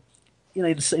squad, you know,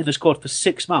 in the squad for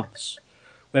 6 months,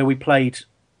 where we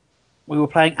were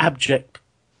playing abject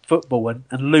football and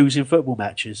losing football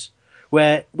matches,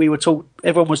 where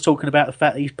everyone was talking about the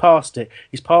fact that he's past it.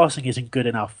 His passing isn't good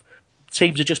enough.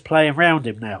 Teams are just playing around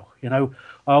him now. You know,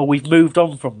 oh, we've moved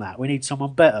on from that. We need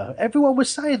someone better. Everyone was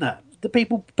saying that. The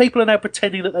people are now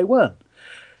pretending that they weren't.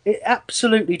 It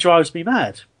absolutely drives me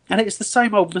mad. And it's the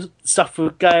same old stuff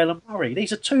for Gale and Murray.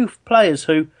 These are two players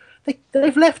who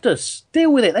they've left us.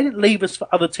 Deal with it. They didn't leave us for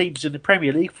other teams in the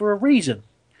Premier League for a reason.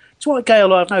 Dwight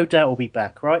Gale, I have no doubt, will be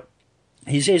back, right?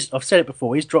 I've said it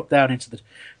before, he's dropped down into the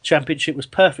Championship, was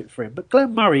perfect for him. But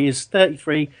Glenn Murray is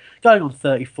 33, going on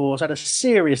 34, has had a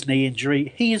serious knee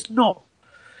injury. He is not...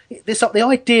 The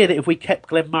idea that if we kept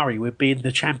Glenn Murray, we'd be in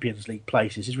the Champions League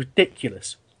places is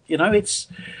ridiculous. You know,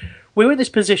 we're in this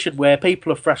position where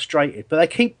people are frustrated, but they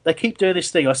keep doing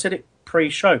this thing. I said it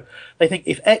pre-show. They think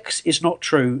if X is not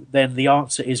true, then the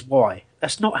answer is Y.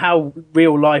 That's not how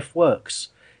real life works.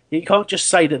 You can't just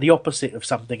say that the opposite of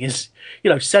something is, you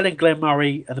know, selling Glenn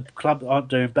Murray and the club aren't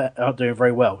doing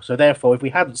very well. So therefore, if we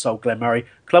hadn't sold Glenn Murray,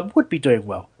 the club would be doing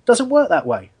well. It doesn't work that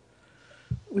way.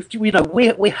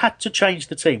 We had to change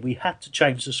the team. We had to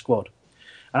change the squad.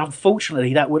 And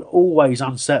unfortunately, that would always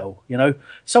unsettle. You know,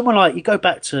 someone like, you go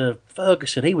back to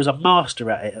Ferguson, he was a master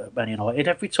at it at Man United.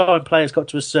 Every time players got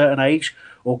to a certain age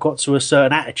or got to a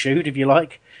certain attitude, if you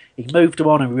like, he moved them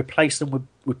on and replaced them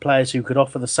with players who could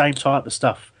offer the same type of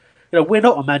stuff. You know, we're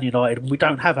not a Man United and we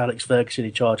don't have Alex Ferguson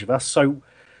in charge of us, so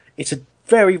it's a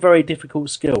very, very difficult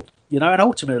skill. You know, and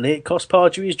ultimately it cost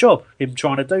Pardew his job, him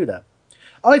trying to do that.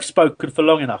 I've spoken for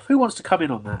long enough. Who wants to come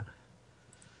in on that?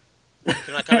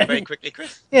 Can I come in very quickly,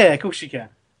 Chris? Yeah, of course you can.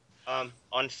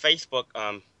 On Facebook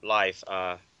Live,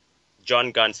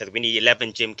 John Gunn said we need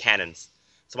 11 Jim Cannons.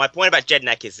 So my point about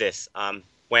Jedinak is this.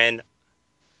 When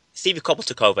Stevie Coppell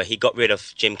took over, he got rid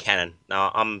of Jim Cannon.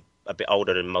 Now, I'm a bit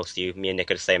older than most of you. Me and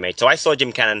Nick are the same age. So I saw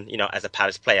Jim Cannon, you know, as a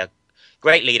Palace player.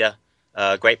 Great leader,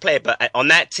 great player. But on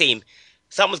that team,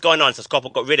 something was going on, so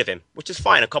Coppell got rid of him, which is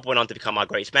fine. And Coppell went on to become our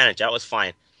greatest manager. That was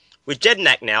fine. With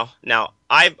Jedinak now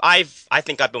I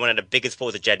think I've been one of the biggest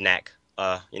supporters of Jedinak,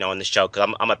 you know, on the show,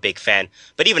 because I'm a big fan.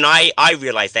 But even I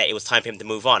realized that it was time for him to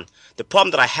move on. The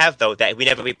problem that I have, though, that we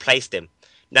never replaced him.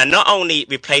 Now, not only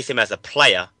replace him as a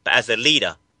player, but as a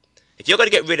leader. If you're going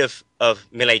to get rid of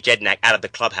Mile Jedinak out of the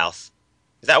clubhouse,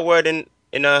 is that a word in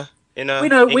a... We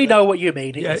know what you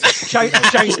mean. Yeah,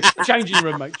 changing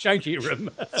room, mate. Changing room.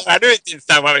 I knew it didn't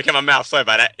sound right when it came out of my mouth. Sorry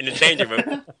about that. In the changing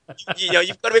room, you know,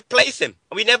 you've got to replace him,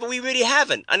 and we really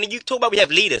haven't. I mean, you talk about we have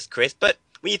leaders, Chris, but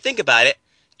when you think about it,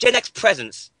 Jedinak's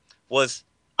presence was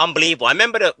unbelievable. I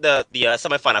remember the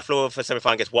semi-final. I flew over for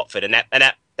semi-final against Watford, and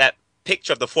that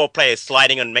picture of the four players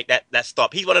sliding and make that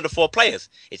stop. He's one of the four players.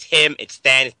 It's him, it's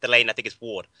Stan, it's Delaney, I think it's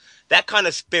Ward. That kind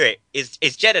of spirit is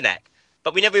Jedinak.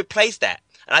 but we never replaced that.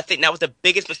 And I think that was the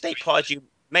biggest mistake Pardew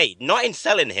made. Not in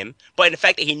selling him, but in the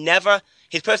fact that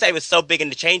his personality was so big in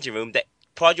the changing room that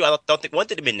Pardew, I don't think,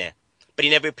 wanted him in there. But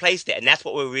he never replaced it, and that's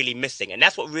what we're really missing. And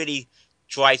that's what really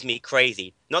drives me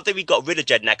crazy. Not that we got rid of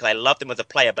Jedinak, because I loved him as a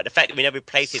player, but the fact that we never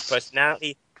replaced his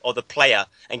personality or the player.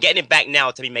 And getting him back now,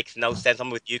 to me, makes no sense.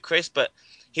 I'm with you, Chris, but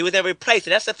he was never replaced.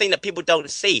 And that's the thing that people don't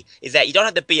see, is that you don't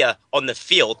have to be on the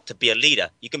field to be a leader.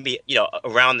 You can be,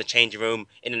 around the changing room,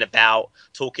 in and about,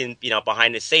 talking,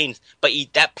 behind the scenes. But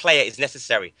that player is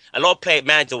necessary. A lot of player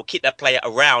managers will keep that player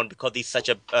around because he's such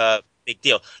a big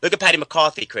deal. Look at Paddy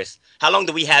McCarthy, Chris. How long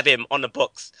do we have him on the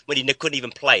books when he couldn't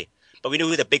even play? But we knew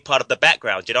he was a big part of the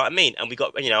background. Do you know what I mean? And we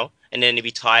got, and then he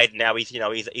retired. Now he's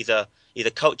a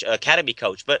coach, academy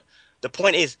coach. But the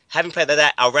point is, having players like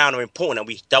that around are important, and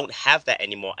we don't have that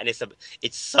anymore. And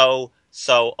it's so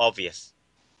obvious.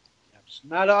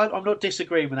 No, I'm not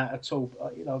disagreeing with that at all.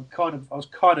 I was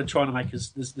kind of trying to make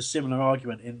the similar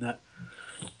argument in that,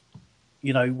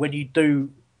 when you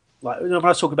do, like when I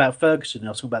was talking about Ferguson, I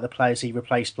was talking about the players he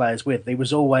replaced players with. He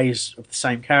was always of the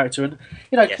same character, and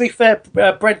to be fair,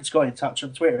 Brent's got in touch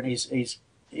on Twitter, and he's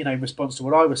in response to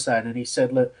what I was saying, and he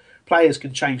said, look, players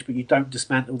can change, but you don't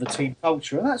dismantle the team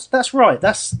culture, and that's right.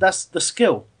 That's the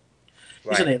skill,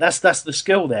 right, isn't it? That's the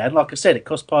skill there. And like I said, it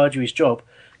cost Pardew his job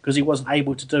because he wasn't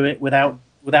able to do it without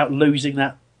losing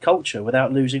that culture,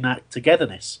 without losing that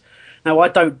togetherness. Now, I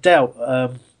don't doubt.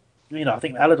 I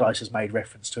think Allardyce has made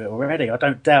reference to it already. I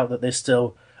don't doubt that there's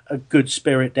still a good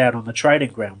spirit down on the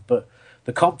training ground, but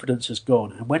the confidence has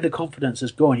gone. And when the confidence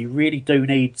has gone, you really do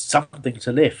need something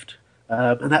to lift.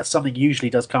 And that something usually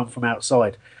does come from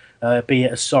outside, be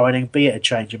it a signing, be it a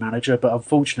change of manager. But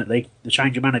unfortunately, the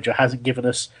change of manager hasn't given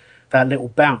us that little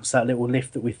bounce, that little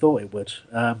lift that we thought it would.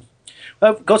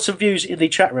 I've got some views in the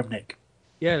chat room, Nick.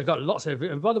 Yeah, I've got lots of it.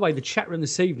 And by the way, the chat room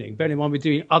this evening, bearing in mind we're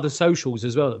doing other socials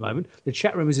as well at the moment, the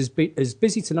chat room is as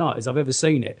busy tonight as I've ever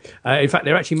seen it. In fact,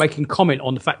 they're actually making comment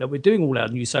on the fact that we're doing all our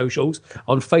new socials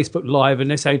on Facebook Live, and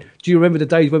they're saying, do you remember the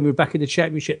days when we were back in the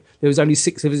championship? There was only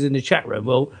 6 of us in the chat room.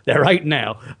 Well, there are 8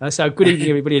 now. So good evening,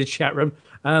 everybody in the chat room.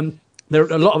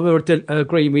 A lot of them are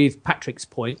agreeing with Patrick's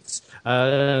points.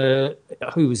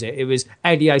 Who was it? It was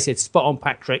Andy A said, spot on,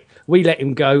 Patrick. We let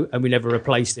him go and we never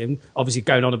replaced him. Obviously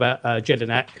going on about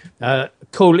Jedinak.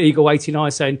 Cool Eagle 89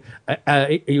 saying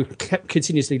he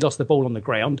continuously lost the ball on the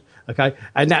ground. Okay,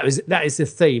 and that is the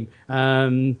theme.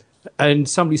 And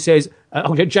somebody says,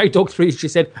 J Dog 3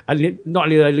 just said, and not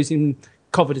only are they losing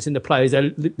confidence in the players,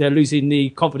 they're losing the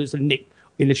confidence of Nick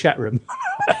in the chat room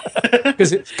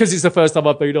because it's the first time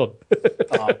I've been on.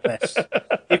 Oh, best.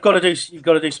 You've got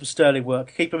to do some sterling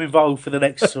work. Keep them involved for the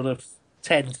next sort of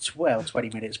 20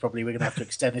 minutes. Probably we're going to have to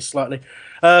extend this slightly.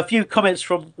 A few comments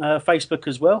from Facebook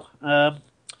as well.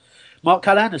 Mark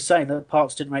Callan is saying that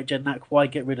Parks didn't rate Jedinak. Why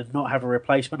get rid of not have a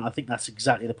replacement? I think that's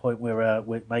exactly the point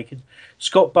we're making.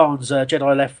 Scott Barnes,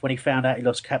 Jedi left when he found out he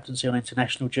lost captaincy on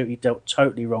international duty. Dealt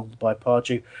totally wrong by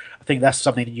Pardew. I think that's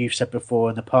something that you've said before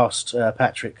in the past,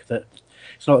 Patrick. That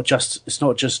it's not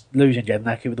just losing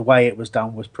Jedinak. The way it was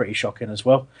done was pretty shocking as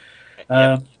well.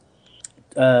 Dave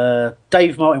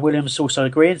Martin Williams also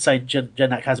agreeing, saying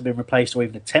Jedinak hasn't been replaced or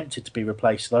even attempted to be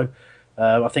replaced though.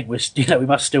 I think we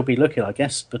must still be looking, I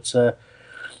guess. But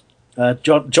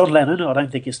John Lennon, I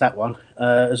don't think it's that one,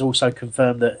 has also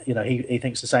confirmed that he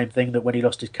thinks the same thing, that when he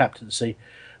lost his captaincy,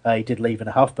 he did leave in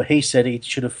a huff. But he said he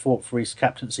should have fought for his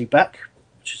captaincy back,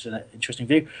 which is an interesting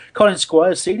view. Colin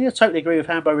Squires Senior, totally agree with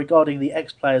Hambo regarding the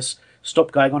ex-players.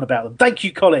 Stop going on about them. Thank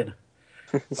you, Colin.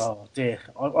 Oh dear,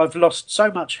 I've lost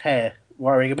so much hair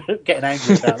worrying about getting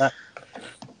angry about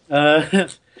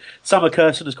that. Summer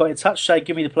Curtin has got in touch, saying,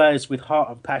 give me the players with heart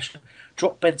and passion.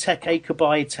 Drop Benteke,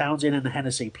 Cabaye, Townsend and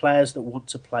Hennessy, players that want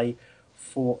to play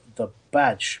for the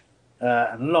badge.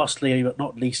 And lastly, but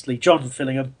not leastly, John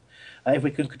Fillingham. If we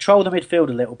can control the midfield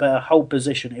a little better, hold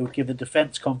position, it would give the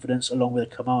defence confidence along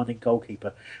with a commanding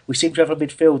goalkeeper. We seem to have a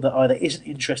midfield that either isn't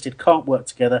interested, can't work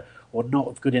together, or not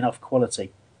of good enough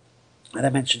quality. And I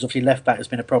mentioned, obviously, left-back has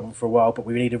been a problem for a while, but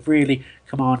we need a really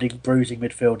commanding, bruising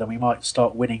midfield, and we might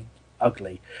start winning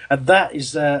ugly. And that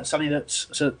is something that's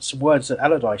some words that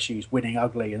Allardyce used, winning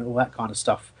ugly and all that kind of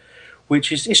stuff,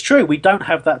 which is true. We don't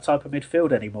have that type of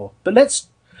midfield anymore. But let's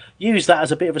use that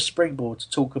as a bit of a springboard to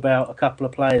talk about a couple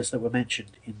of players that were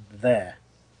mentioned in there.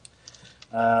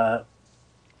 I'm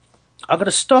going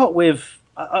to start with...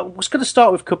 I was going to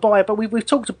start with Cabaye, but we've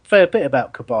talked a fair bit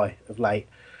about Cabaye of late.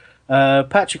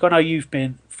 Patrick, I know you've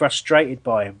been frustrated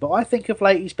by him, but I think of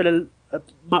late he's been a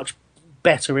much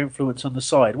better influence on the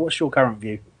side. What's your current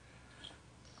view?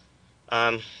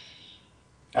 I'm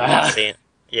not seeing.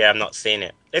 Yeah, I'm not seeing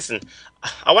it. Listen,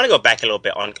 I want to go back a little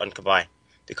bit on Kabay,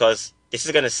 because this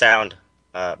is going to sound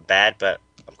bad, but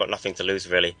I've got nothing to lose,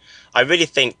 really. I really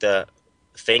think the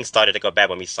thing started to go bad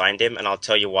when we signed him, and I'll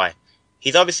tell you why.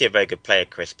 He's obviously a very good player,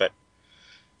 Chris, but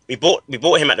we bought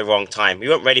him at the wrong time. We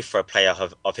weren't ready for a player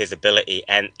of his ability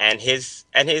and his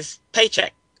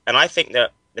paycheck. And I think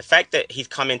that the fact that he's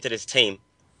come into this team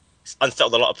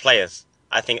unsettled a lot of players.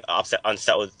 I think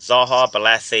unsettled Zaha,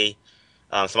 Balassi,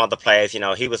 some other players.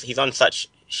 He's on such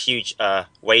huge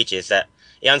wages that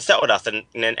he unsettled us. And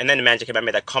then the manager came and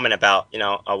made that comment about,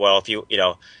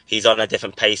 he's on a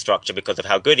different pay structure because of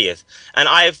how good he is. And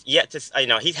I've yet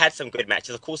to, he's had some good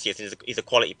matches. Of course he is. He's a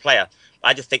quality player.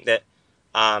 I just think that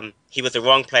he was the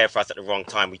wrong player for us at the wrong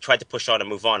time. We tried to push on and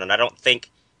move on, and I don't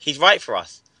think he's right for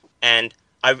us. And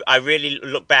I really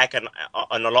look back on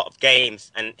a lot of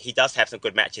games, and he does have some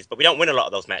good matches, but we don't win a lot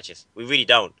of those matches. We really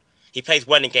don't. He plays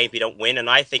well in games we don't win, and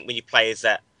I think when he plays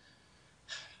that,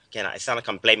 again, it sounds like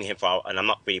I'm blaming him and I'm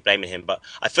not really blaming him, but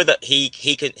I feel that he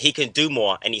can do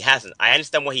more, and he hasn't. I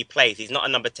understand where he plays. He's not a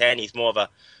number 10. He's more of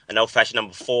an old-fashioned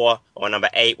number 4 or a number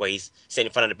 8, where he's sitting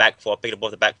in front of the back 4, picking the ball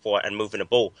to the back 4, and moving the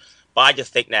ball. But I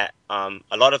just think that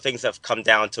a lot of things have come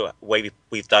down to the way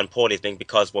we've done poorly,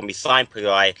 because when we signed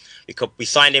Pulai, we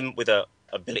signed him with the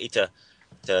ability to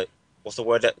what's the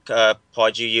word that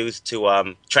Pod you used,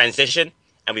 to transition,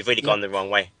 and we've really gone the wrong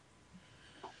way.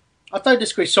 I don't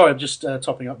disagree. Sorry, I'm just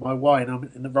topping up my wine. I'm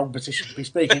in the wrong position to be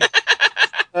speaking.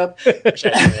 I've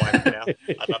decided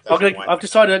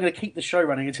I'm going to keep the show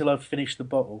running until I've finished the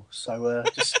bottle. So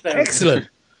just excellent.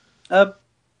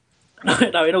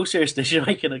 No, in all seriousness, you're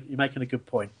making a good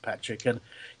point, Patrick, and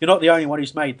you're not the only one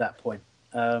who's made that point.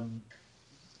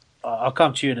 I'll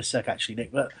come to you in a sec, actually,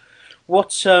 Nick. But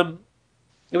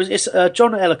it's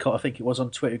John Ellicott, I think it was,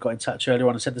 on Twitter, who got in touch earlier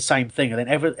on and said the same thing. And then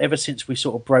ever since we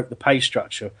sort of broke the pay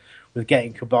structure with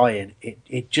getting Kabay in,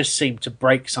 it just seemed to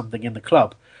break something in the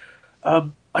club. I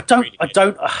don't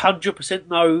 100%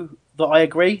 know that I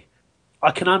agree. I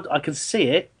can see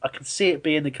it. I can see it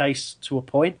being the case to a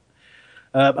point.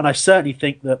 And I certainly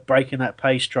think that breaking that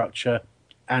pay structure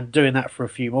and doing that for a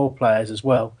few more players as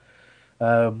well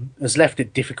has left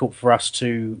it difficult for us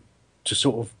to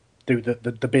sort of do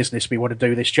the business we want to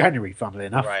do this January, funnily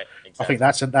enough. Right, exactly. I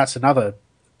think that's another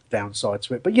downside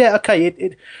to it. But yeah,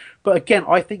 okay. But again,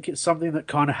 I think it's something that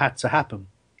kind of had to happen.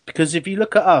 Because if you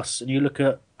look at us and you look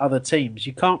at other teams,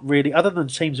 you can't really, other than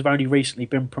teams have only recently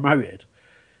been promoted,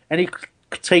 any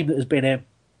team that has been here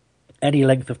any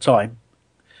length of time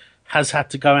has had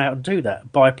to go out and do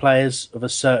that, buy players of a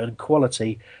certain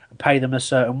quality and pay them a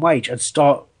certain wage and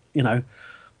start,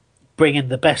 bringing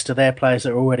the best of their players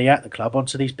that are already at the club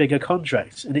onto these bigger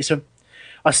contracts. And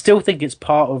I still think it's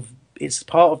part of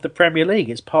the Premier League.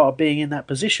 It's part of being in that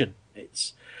position.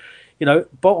 It's,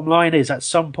 bottom line is, at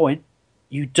some point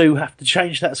you do have to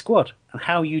change that squad, and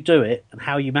how you do it and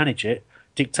how you manage it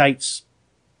dictates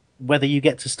whether you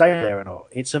get to stay there or not.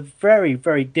 It's a very,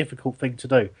 very difficult thing to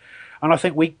do. And I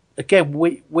think we're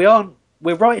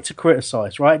right to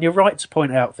criticise, right? And you're right to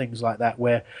point out things like that,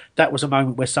 where that was a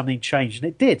moment where something changed, and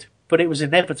it did. But it was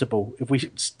inevitable, if we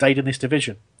stayed in this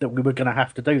division, that we were going to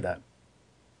have to do that.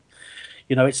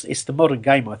 It's the modern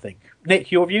game, I think. Nick,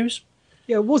 your views?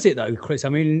 Yeah, was it though, Chris? I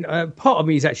mean, part of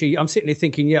me is actually, I'm sitting there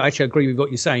thinking, yeah, I actually agree with what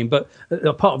you're saying, but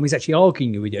part of me is actually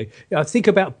arguing with you. I think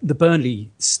about the Burnley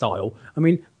style. I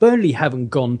mean, Burnley haven't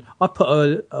gone, I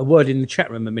put a word in the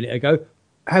chat room a minute ago,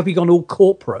 have we gone all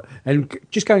corporate? And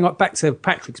just going back to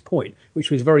Patrick's point, which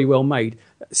was very well made,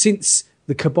 since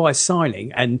the Kabay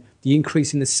signing and the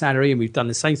increase in the salary, and we've done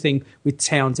the same thing with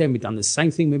Townsend, we've done the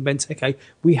same thing with Benteke,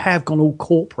 we have gone all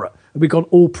corporate. We've gone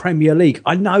all Premier League.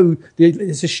 I know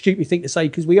it's a stupid thing to say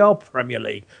because we are Premier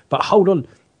League, but hold on.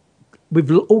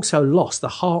 We've also lost the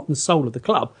heart and soul of the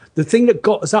club. The thing that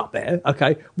got us up there,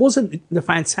 okay, wasn't the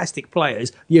fantastic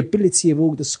players, the ability of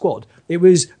all the squad. It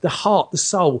was the heart, the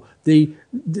soul, the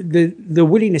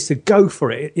willingness to go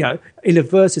for it, in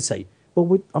adversity.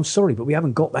 Well, I'm sorry, but we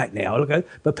haven't got that now. Okay?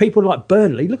 But people like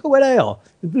Burnley, look at where they are.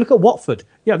 Look at Watford.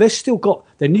 They've still got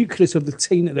the nucleus of the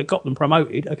team that got them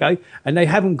promoted, okay? And they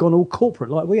haven't gone all corporate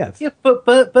like we have. Yeah, but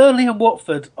Burnley and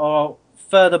Watford are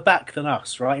further back than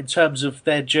us, right, in terms of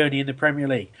their journey in the Premier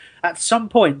League. At some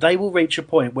point, they will reach a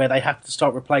point where they have to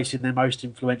start replacing their most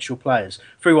influential players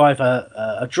through either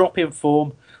a drop in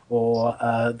form or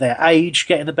their age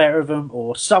getting the better of them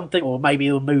or something, or maybe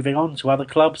they're moving on to other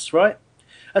clubs, right?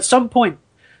 At some point,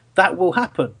 that will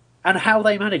happen. And how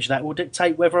they manage that will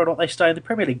dictate whether or not they stay in the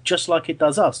Premier League, just like it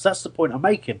does us. That's the point I'm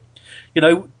making.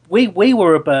 We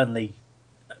were a Burnley,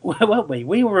 weren't we?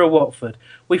 We were a Watford.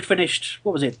 We finished,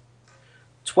 12th,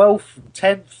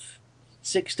 10th,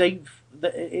 16th,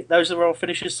 those are our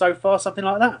finishes so far, something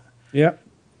like that. Yeah.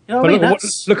 You know what I mean?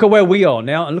 Look at where we are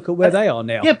now, and look at where they are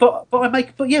now. Yeah, but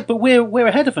we're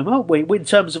ahead of them, aren't we? In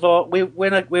terms of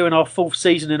we're in our fourth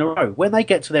season in a row. When they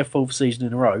get to their fourth season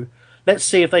in a row, let's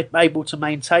see if they're able to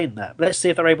maintain that. Let's see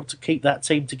if they're able to keep that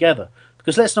team together.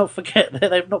 Because let's not forget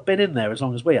that they've not been in there as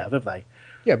long as we have they?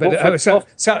 Yeah, but so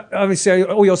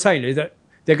all you're saying is that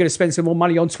they're going to spend some more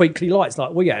money on twinkly lights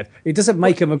like we have. It doesn't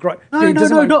make them a great... No,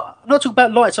 I'm not talking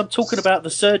about lights. I'm talking about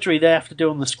the surgery they have to do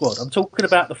on the squad. I'm talking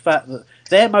about the fact that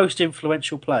their most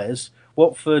influential players,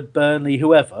 Watford, Burnley,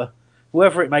 whoever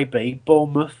it may be,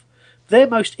 Bournemouth, their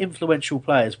most influential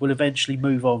players will eventually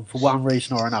move on for one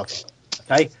reason or another.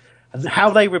 Okay? And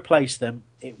how they replace them,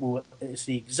 it's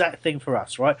the exact thing for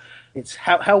us, right? It's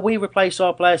how we replace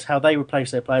our players, how they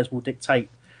replace their players will dictate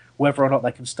whether or not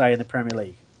they can stay in the Premier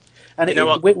League. And you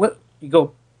know what? You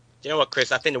go. You know what,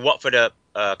 Chris? I think the Watford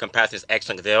comparison is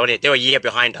excellent because they're a year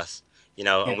behind us.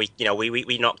 And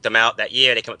we knocked them out that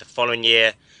year. They came up the following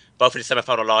year, both in the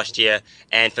semi-final last year.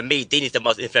 And for me, Dean is the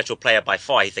most influential player by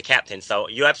far. He's the captain. So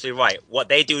you're absolutely right. What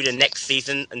they do the next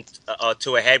season or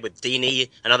two ahead with Deeney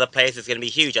and other players is going to be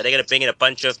huge. Are they going to bring in a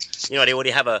bunch of? They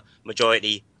already have a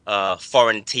majority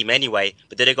foreign team anyway.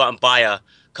 But did they go out and buy a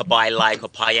Cabaye-like or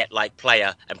Payet-like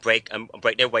player and break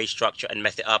their wage structure and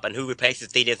mess it up? And who replaces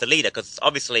Deeney as the leader? Because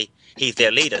obviously he's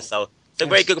their leader. So it's a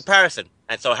very good comparison.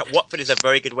 And so Watford is a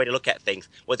very good way to look at things.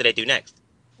 What do they do next?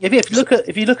 If you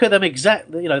look at them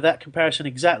exactly, that comparison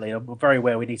exactly, I'm very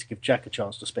aware we need to give Jack a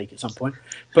chance to speak at some point.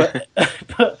 But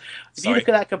if you look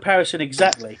at that comparison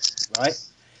exactly, right?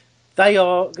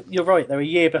 You're right, they're a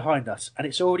year behind us, and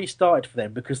it's already started for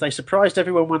them because they surprised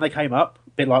everyone when they came up,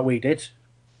 a bit like we did.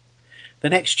 The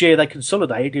next year they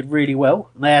consolidated, did really well,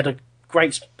 and they had a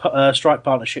great strike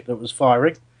partnership that was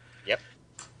firing. Yep.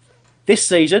 This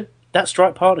season, that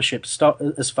strike partnership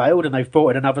has failed, and they've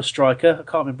brought in another striker. I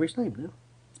can't remember his name now.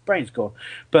 His brain's gone.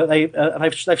 But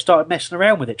they've started messing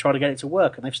around with it, trying to get it to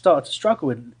work, and they've started to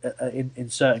struggle in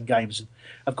certain games and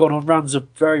have gone on runs of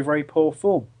very, very poor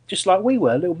form. Just like we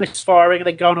were, a little misfiring, and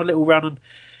then go on a little run, and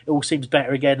it all seems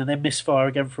better again, and then misfire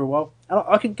again for a while. And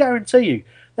I can guarantee you,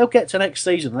 they'll get to next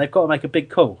season, and they've got to make a big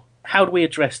call. How do we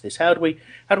address this? How do we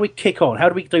kick on? How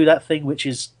do we do that thing which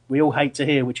is we all hate to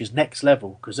hear, which is next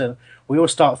level? Because then we all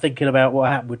start thinking about what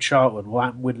happened with Charlton, what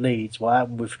happened with Leeds, what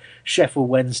happened with Sheffield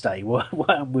Wednesday, what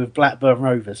happened with Blackburn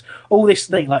Rovers. All this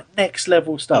thing like next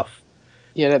level stuff.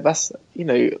 Yeah, that's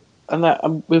and that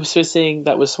we were sort of seeing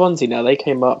that with Swansea. Now they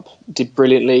came up, did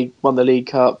brilliantly, won the League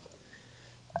Cup.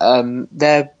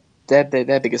 Their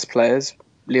biggest players,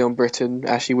 Leon Britton,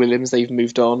 Ashley Williams, they've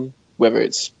moved on, whether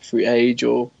it's through age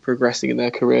or progressing in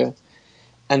their career.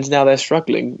 And now they're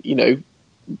struggling.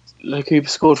 Look who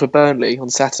scored for Burnley on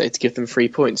Saturday to give them 3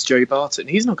 points, Joey Barton.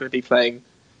 He's not going to be playing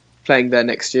there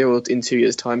next year or in 2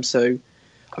 years' time. So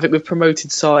I think with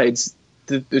promoted sides,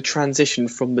 the transition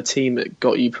from the team that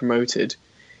got you promoted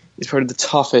is probably the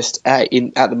toughest at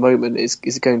the moment is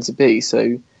going to be.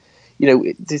 So,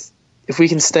 if we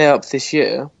can stay up this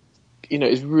year,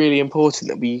 it's really important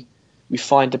that we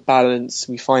find a balance,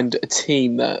 we find a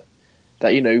team that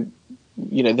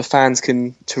the fans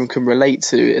can relate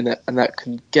to, and that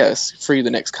can get us through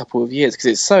the next couple of years, because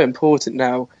it's so important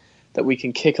now that we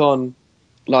can kick on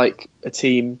like a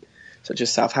team such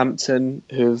as Southampton,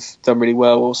 who've done really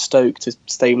well, or Stoke to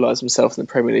stabilise themselves in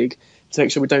the Premier League, to make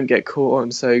sure we don't get caught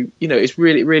on. So, it's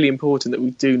really, really important that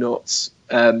we do not,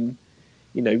 feel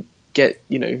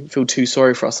too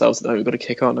sorry for ourselves, that we've got to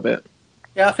kick on a bit.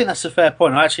 Yeah, I think that's a fair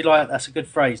point. I actually like that's a good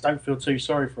phrase. Don't feel too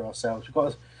sorry for ourselves. We've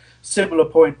got a similar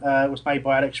point was made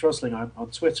by Alex Rosling on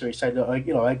Twitter. He said,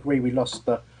 I agree we lost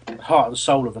the heart and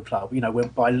soul of the club,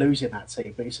 by losing that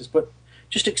team. But he says, but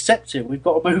just accept it. We've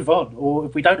got to move on. Or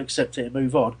if we don't accept it and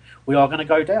move on, we are going to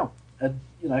go down. And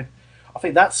I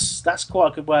think that's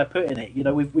quite a good way of putting it.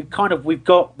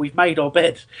 We've made our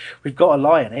bed. We've got to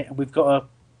lie in it, and we've got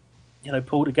to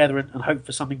pull together and hope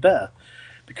for something better.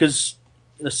 Because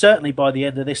certainly by the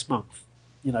end of this month,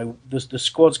 the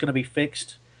squad's going to be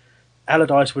fixed.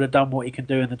 Allardyce would have done what he can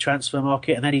do in the transfer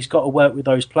market, and then he's got to work with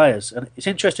those players. And it's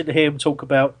interesting to hear him talk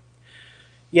about,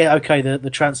 the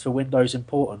transfer window is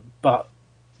important, but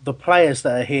the players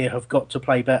that are here have got to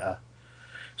play better.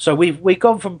 So we've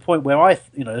gone from a point where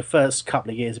the first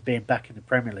couple of years of being back in the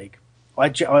Premier League,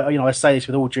 I say this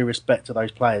with all due respect to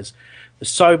those players. There's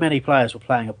so many players were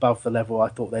playing above the level I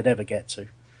thought they'd ever get to.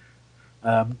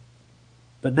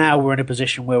 But now we're in a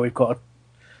position where we've got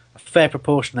a fair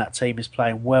proportion of that team is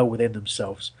playing well within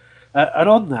themselves. And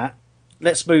on that,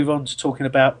 let's move on to talking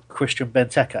about Christian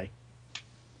Benteke.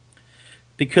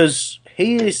 Because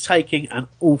he is taking an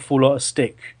awful lot of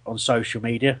stick on social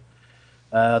media.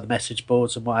 the message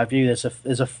boards and what have you.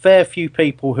 There's a fair few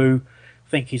people who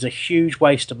think he's a huge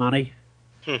waste of money,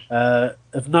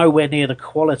 of nowhere near the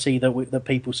quality that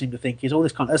people seem to think is. All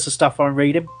this that's the stuff I'm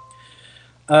reading.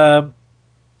 I'm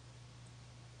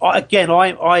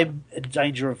in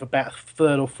danger of about a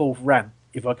third or fourth rant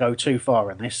if I go too far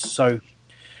in this. So,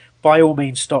 by all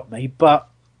means, stop me. But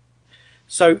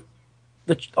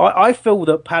I feel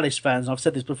that Palace fans, I've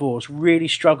said this before, really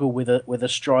struggle with a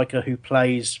striker who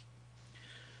plays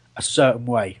a certain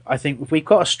way. I think if we've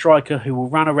got a striker who will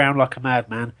run around like a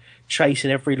madman, chasing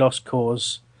every lost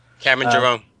cause, Cameron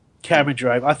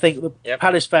Jerome. I think the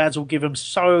Palace fans will give him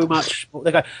so much.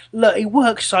 They go, look, he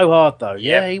works so hard though.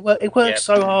 Yeah, he works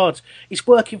so hard. He's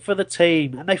working for the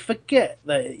team, and they forget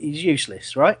that he's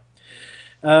useless, right?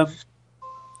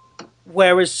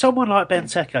 Whereas someone like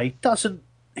Benteke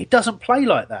doesn't play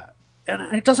like that.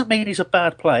 And it doesn't mean he's a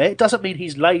bad player. It doesn't mean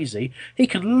he's lazy. He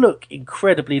can look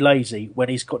incredibly lazy when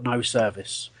he's got no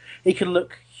service. He can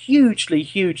look hugely,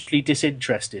 hugely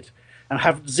disinterested and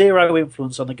have zero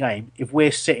influence on the game if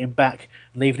we're sitting back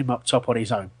and leaving him up top on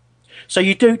his own. So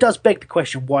does beg the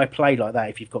question, why play like that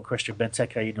if you've got Christian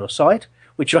Benteke in your side,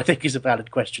 which I think is a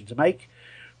valid question to make.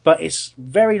 But it's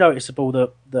very noticeable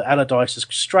that Allardyce has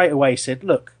straight away said,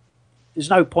 look, there's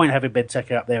no point having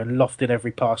Benteke up there and lofting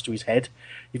every pass to his head.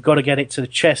 You've got to get it to the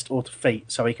chest or to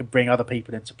feet so he can bring other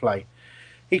people into play.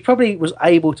 He probably was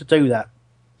able to do that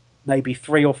maybe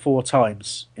 3 or 4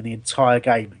 times in the entire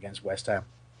game against West Ham.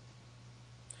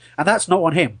 And that's not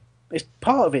on him.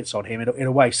 Part of it's on him in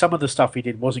a way. Some of the stuff he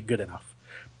did wasn't good enough.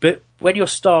 But when you're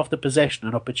starved of possession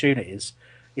and opportunities,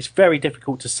 it's very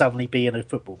difficult to suddenly be in a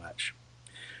football match.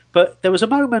 But there was a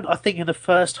moment, I think, in the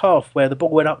first half where the ball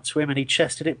went up to him and he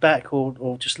chested it back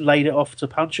or just laid it off to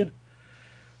Punchin,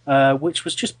 which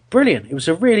was just brilliant. It was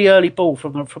a really early ball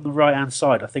from the right-hand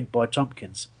side, I think, by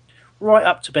Tompkins. Right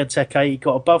up to Benteke, he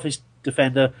got above his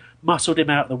defender, muscled him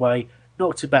out of the way,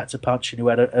 knocked it back to Punchin, who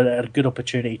had a good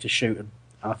opportunity to shoot. And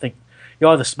I think he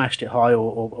either smashed it high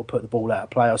or put the ball out of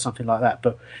play or something like that.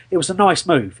 But it was a nice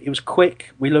move. It was quick.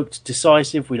 We looked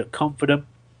decisive. We looked confident.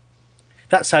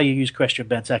 That's how you use Christian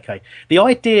Benteke. The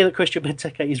idea that Christian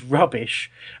Benteke is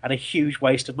rubbish and a huge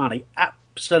waste of money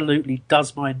absolutely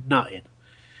does my nut in.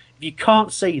 If you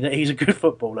can't see that he's a good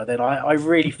footballer, then I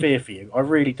really fear for you. I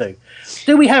really do.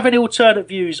 Do we have any alternate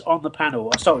views on the panel?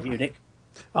 I'll start with you, Nick.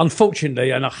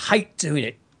 Unfortunately, and I hate doing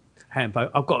it, Hambo,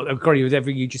 I've got to agree with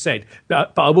everything you just said,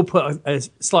 but I will put a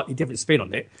slightly different spin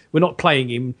on it. We're not playing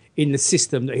him in the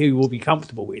system that he will be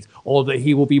comfortable with or that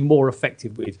he will be more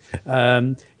effective with.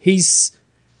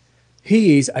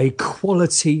 He is a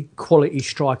quality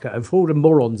striker. And for all the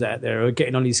morons out there who are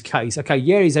getting on his case, okay,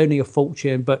 yeah, he's only a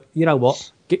fortune, but you know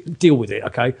what? Deal with it,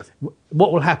 okay?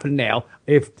 What will happen now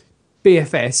if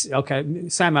BFS, okay,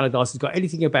 Sam Allardyce has got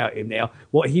anything about him now,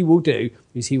 what he will do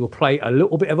is he will play a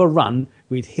little bit of a run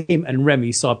with him and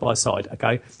Remy side by side,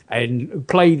 okay, and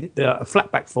play the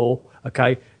flat back 4,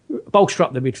 okay, bolster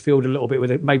up the midfield a little bit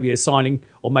with maybe a signing,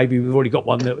 or maybe we've already got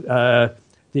one that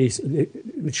the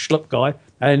Schlupp guy,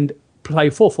 and play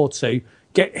 4-4-2,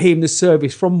 get him the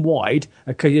service from wide.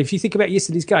 Okay, if you think about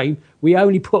yesterday's game, we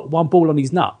only put one ball on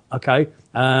his nut. Okay,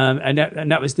 and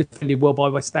that was defended well by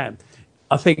West Ham.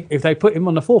 I think if they put him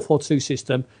on the 4-4-2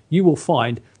 system, you will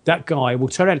find that guy will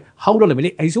turn around. Hold on a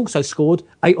minute, he's also scored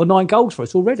 8 or 9 goals for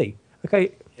us already.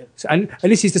 Okay, and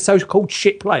this is the so-called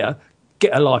shit player.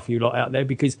 Get a life, you lot out there,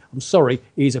 because I'm sorry,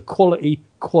 he's a quality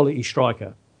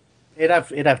striker. He'd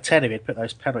have 10 if he'd put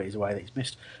those penalties away that he's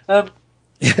missed.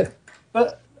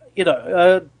 But, you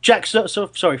know, Jack,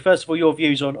 sorry, first of all, your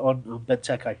views on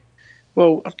Benteke.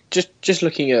 Well, just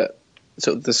looking at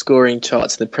sort of the scoring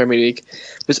charts in the Premier League,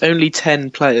 there's only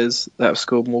 10 players that have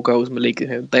scored more goals in the league than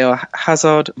him. They are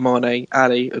Hazard, Mane,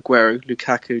 Ali, Aguero,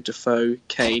 Lukaku, Defoe,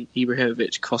 Kane,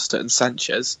 Ibrahimovic, Costa and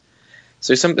Sanchez.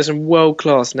 So there's some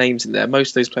world-class names in there. Most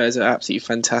of those players are absolutely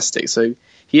fantastic. So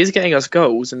he is getting us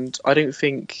goals, and I don't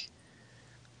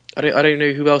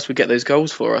know who else would get those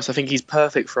goals for us. I think he's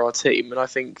perfect for our team, and I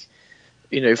think,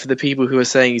 you know, for the people who are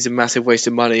saying he's a massive waste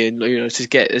of money and, you know, let's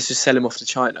just sell him off to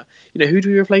China. You know, who do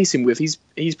we replace him with?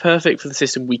 He's perfect for the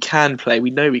system we can play. We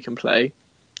know we can play.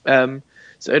 So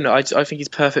no, I think he's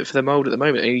perfect for the mould at the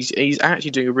moment, and he's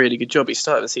actually doing a really good job. He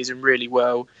started the season really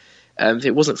well. If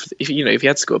it wasn't, if he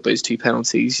had scored those 2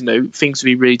 penalties, you know, things would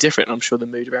be really different. I'm sure the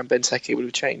mood around Benteke would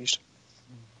have changed.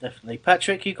 Definitely,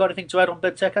 Patrick, you got anything to add on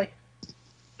Benteke?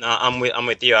 No, I'm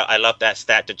with you. I love that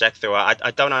stat that Jack threw out.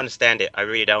 I don't understand it. I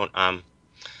really don't.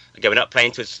 Again, we're not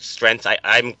playing to his strengths.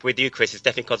 I'm with you, Chris. It's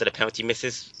definitely because of the penalty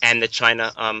misses and the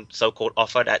China so-called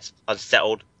offer that's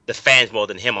unsettled the fans more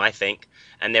than him, I think,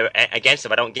 and they're against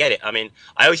him. I don't get it. I mean,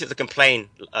 I always used to complain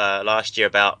last year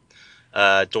about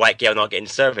Dwight Gale not getting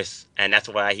service, and that's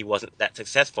why he wasn't that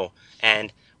successful.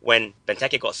 And when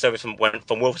Benteke got service from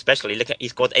Wolves especially, look at, he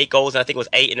scored 8 goals, and I think it was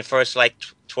 8 in the first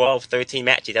 12, 13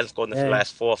 matches. He hasn't scored in the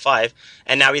last 4 or 5,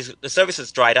 and now the service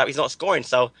has dried up. He's not scoring,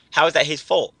 so how is that his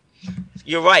fault?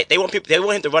 You're right. They want him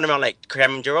to run around like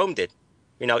Cameron Jerome did.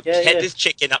 Head this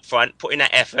chicken up front, put in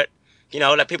that effort.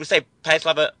 Like people say, players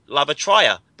love a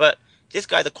trier, but this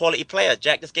guy's a quality player.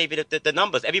 Jack just gave you the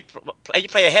numbers. Every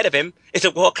player ahead of him is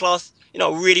a world class,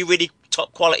 really, really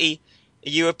top quality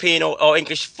European or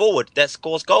English forward that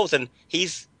scores goals, and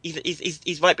he's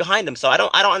right behind them. So I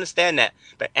don't understand that.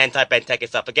 But anti-Benteke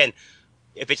stuff again.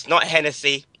 If it's not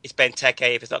Hennessy, it's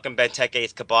Benteke. If it's not Benteke,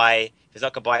 it's Cabaye. If it's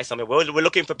not Cabaye, something. We're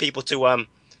looking for people to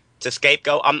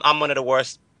scapegoat. I'm one of the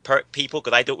worst people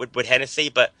because I do it with Hennessy,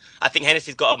 but I think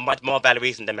Hennessy's got a much more valid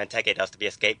reason than Benteke does to be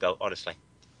a scapegoat. Honestly,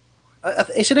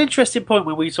 it's an interesting point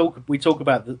when we talk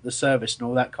about the service and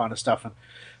all that kind of stuff, and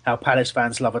how Palace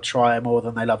fans love a trier more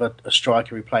than they love a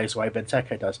striker who plays the way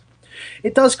Benteke does.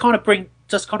 It does kind of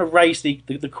raise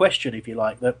the question, if you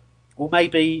like, that well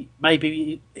maybe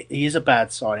he is a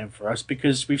bad signing for us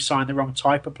because we've signed the wrong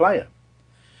type of player.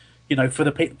 For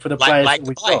the players that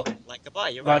we've got, like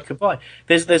Cabaye, you're right. Like Cabaye.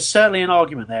 There's certainly an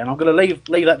argument there, and I'm going to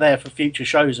leave that there for future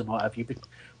shows and what have you.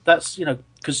 That's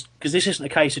because this isn't a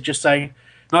case of just saying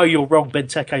no, you're wrong.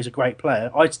 Benteke is a great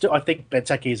player. I think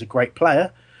Benteke is a great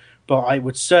player, but I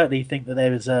would certainly think that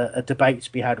there is a debate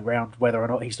to be had around whether or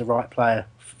not he's the right player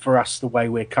for us the way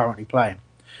we're currently playing.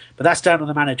 But that's down to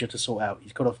the manager to sort out.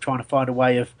 He's got to try to find a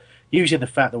way of using the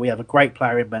fact that we have a great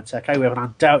player in Benteke. We have an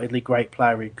undoubtedly great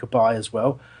player in Cabaye as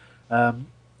well.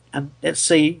 And let's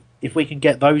see if we can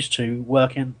get those two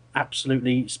working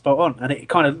absolutely spot on. And it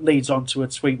kind of leads on to a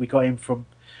tweet we got in from,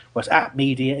 it's at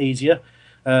Media Easier,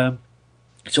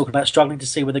 talking about struggling to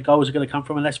see where the goals are going to come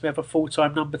from unless we have a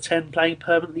full-time number 10 playing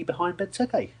permanently behind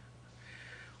Benteke.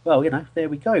 Well, there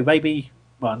we go. Maybe,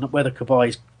 not whether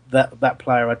Cabaye's that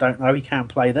player, I don't know. He can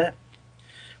play there.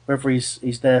 Whether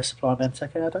he's there supplying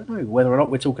Benteke, I don't know. Whether or not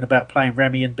we're talking about playing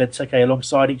Remy and Benteke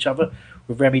alongside each other,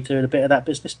 with Remy doing a bit of that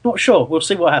business, not sure. We'll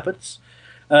see what happens.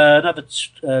 Another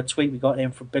tweet we got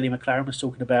in from Billy McLaren was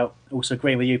talking about, also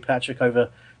agreeing with you, Patrick, over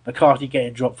McCarthy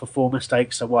getting dropped for 4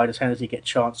 mistakes, so why does Hennessy get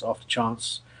chance after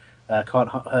chance? Can't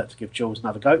hurt to give Jules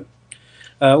another go.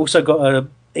 Also got an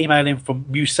email in from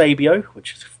Musabio,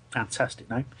 which is a fantastic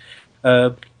name.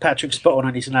 Patrick spot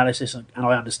on his analysis, and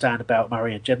I understand about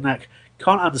Murray and Jednak.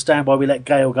 Can't understand why we let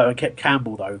Gale go and kept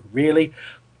Campbell, though. Really?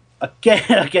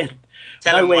 Again.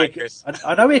 I know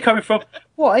where you're coming from.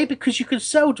 Why? Because you can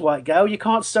sell Dwight Gale, you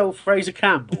can't sell Fraser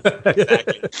Campbell.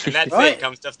 Exactly. And that's right? It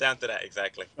comes just down to that,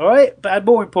 exactly. All right, but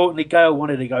more importantly, Gale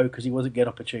wanted to go because he wasn't getting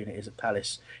opportunities at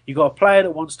Palace. You've got a player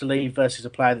that wants to leave versus a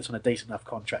player that's on a decent enough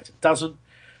contract. It doesn't.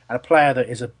 And a player that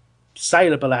is a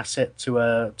saleable asset to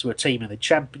a team in the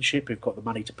Championship who've got the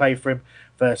money to pay for him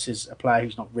versus a player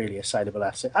who's not really a saleable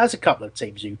asset. As a couple of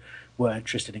teams who were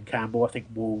interested in Campbell, I think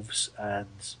Wolves and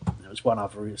there was one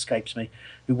other who escapes me,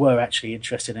 who were actually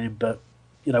interested in him. But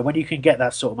when you can get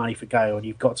that sort of money for Gale, and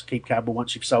you've got to keep Campbell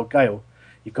once you've sold Gale,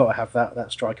 you've got to have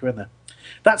that striker in there.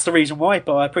 That's the reason why,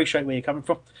 but I appreciate where you're coming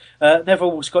from.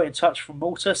 Neville's got in touch from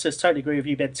Malta, says, totally agree with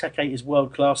you, Benteke is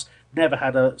world class, never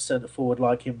had a centre forward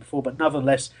like him before, but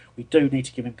nonetheless, we do need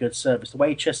to give him good service. The way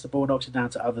he chests the ball, knocks it down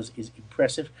to others is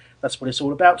impressive. That's what it's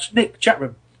all about. Nick, chat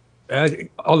room.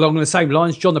 Along the same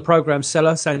lines, John the Programme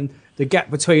Seller saying the gap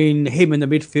between him and the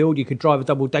midfield, you could drive a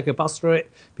double-decker bus through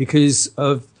it because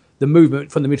of the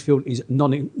movement from the midfield is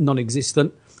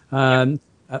non-existent. Tim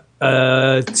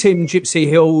Gypsy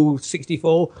Hill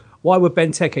 64, why would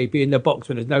Benteke be in the box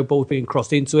when there's no ball being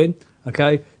crossed into him?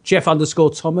 Okay, Jeff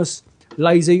 _Thomas,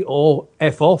 lazy or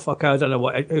F off. Okay, I don't know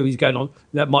who he's going on.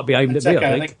 That might be aimed at me,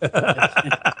 I think.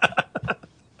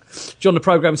 John the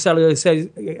Programme Seller says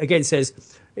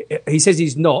he says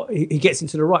he's not. He gets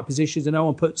into the right positions and no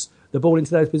one puts the ball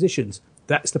into those positions.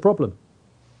 That's the problem.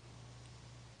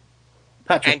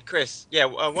 Patrick. And Chris,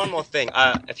 one more thing.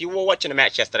 If you were watching the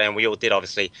match yesterday, and we all did,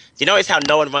 obviously, do you notice how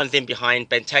no one runs in behind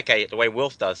Benteke the way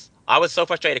Wolf does? I was so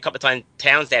frustrated a couple of times.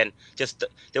 Townsend,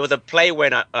 there was a play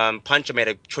when Puncher made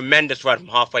a tremendous run from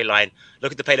halfway line,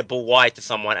 looking to play the ball wide to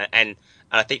someone, and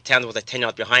I think Townsend was like 10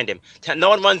 yards behind him. No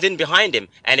one runs in behind him,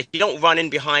 and if you don't run in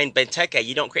behind Benteke,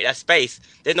 you don't create that space,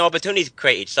 there's no opportunities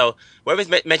created. So whoever's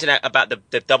mentioned about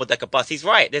the double-decker bus, he's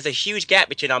right. There's a huge gap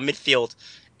between our midfield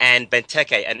and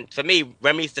Benteke. And for me,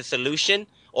 Remy's the solution,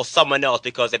 or someone else,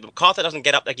 because if MacArthur doesn't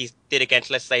get up like he did against,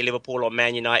 let's say, Liverpool or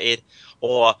Man United,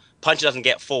 or Puncher doesn't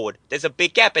get forward, there's a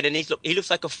big gap, and then he looks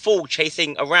like a fool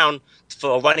chasing around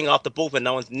for running off the ball when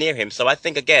no one's near him. So I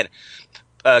think, again,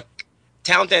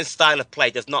 Townsend's style of play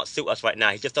does not suit us right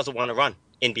now. He just doesn't want to run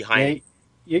in behind.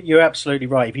 Yeah, you're absolutely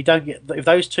right. If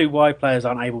those two wide players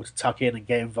aren't able to tuck in and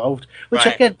get involved, which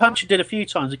again Puncher did a few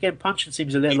times. Again, Puncher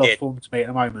seems a little off form to me at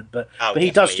the moment, but he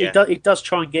does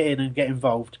try and get in and get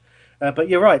involved. But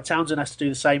you're right, Townsend has to do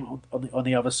the same on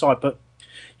the other side. But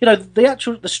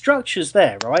the structure's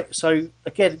there, right? So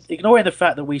again, ignoring the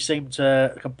fact that we seem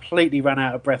to completely run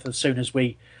out of breath as soon as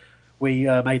we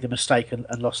made the mistake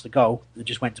and lost the goal and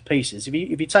just went to pieces. If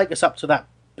you take us up to that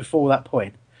before that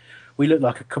point, we looked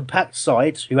like a compact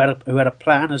side who had a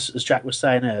plan, as Jack was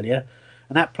saying earlier,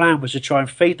 and that plan was to try and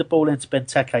feed the ball into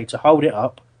Benteke to hold it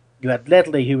up. You had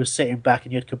Ledley who was sitting back,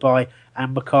 and you had Cabaye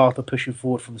and MacArthur pushing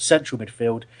forward from the central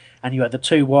midfield, and you had the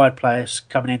two wide players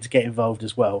coming in to get involved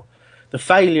as well. The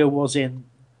failure was in,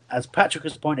 as Patrick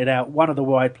has pointed out, one of the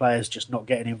wide players just not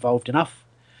getting involved enough,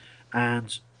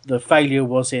 and the failure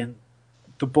was in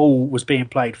the ball was being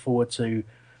played forward to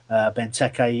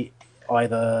Benteke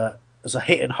either as a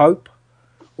hit and hope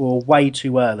or way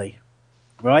too early,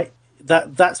 right?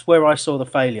 That's where I saw the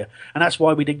failure, and that's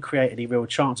why we didn't create any real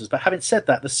chances. But having said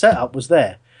that, the setup was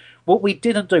there. What we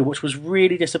didn't do, which was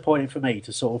really disappointing for me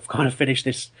to sort of kind of finish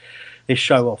this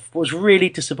show off, what was really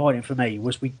disappointing for me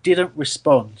was we didn't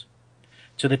respond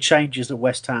to the changes that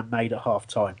West Ham made at half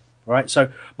time, right?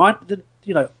 So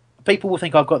people will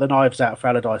think I've got the knives out for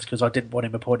Allardyce because I didn't want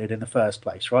him appointed in the first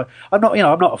place, right? I'm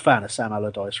not a fan of Sam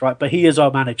Allardyce, right? But he is our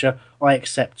manager. I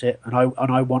accept it, and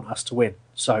I want us to win.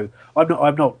 So I've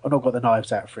not got the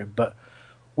knives out for him. But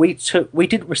we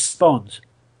didn't respond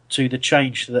to the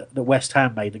change that West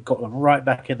Ham made that got them right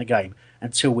back in the game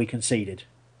until we conceded.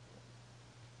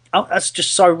 Oh, that's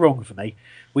just so wrong for me.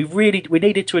 We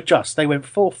needed to adjust. They went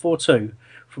 4-4-2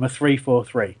 from a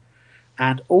 3-4-3,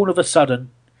 and all of a sudden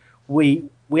we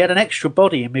had an extra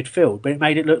body in midfield, but it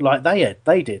made it look like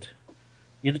they did.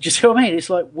 Do you see what I mean? It's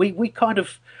like we kind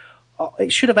of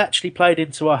it should have actually played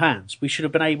into our hands. We should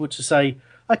have been able to say,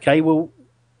 okay, well,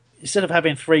 instead of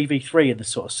having 3v3 in the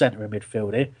sort of centre of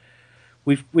midfield here,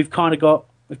 we've kind of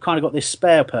got this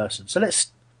spare person. So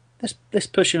let's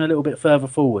push him a little bit further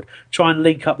forward, try and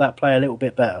link up that play a little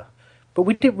bit better. But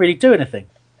we didn't really do anything.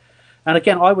 And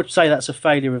again, I would say that's a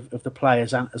failure of the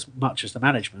players and as much as the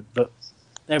management. But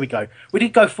there we go. We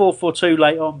did go 4-4-2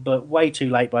 late on, but way too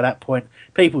late by that point.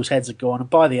 People's heads had gone, and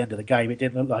by the end of the game, it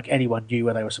didn't look like anyone knew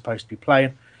where they were supposed to be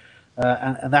playing.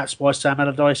 And that's why Sam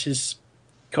Allardyce's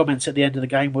comments at the end of the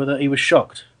game were that he was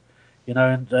shocked.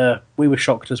 And we were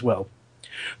shocked as well.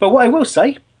 But what I will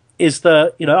say is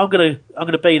that I'm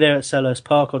gonna be there at Selhurst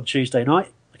Park on Tuesday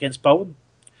night against Bolton.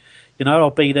 I'll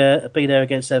be there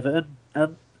against Everton,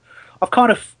 and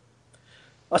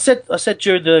I said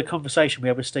during the conversation we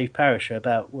had with Steve Parish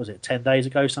about, 10 days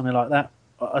ago, something like that.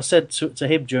 I said to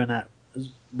him during that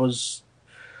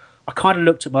I kind of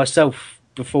looked at myself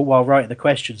before while writing the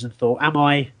questions and thought, am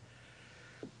I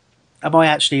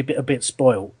actually a bit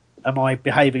spoiled? Am I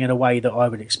behaving in a way that I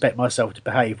would expect myself to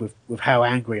behave with how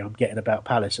angry I'm getting about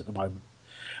Palace at the moment?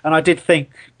 And I did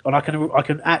think, and I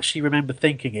can actually remember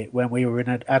thinking it when we were in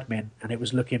admin and it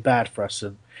was looking bad for us,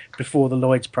 and before the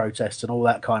Lloyd's protest and all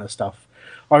that kind of stuff.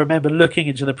 I remember looking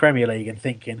into the Premier League and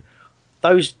thinking,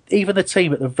 even the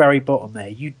team at the very bottom there,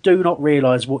 you do not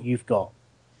realise what you've got.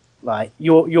 Like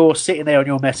you're sitting there on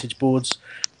your message boards,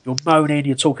 you're moaning,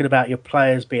 you're talking about your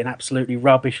players being absolutely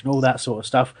rubbish and all that sort of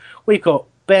stuff. We've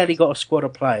barely got a squad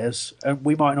of players, and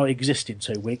we might not exist in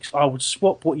 2 weeks. I would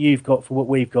swap what you've got for what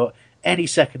we've got any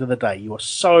second of the day. You are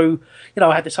so,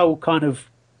 I had this whole kind of,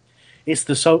 it's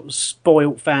the so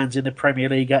spoilt fans in the Premier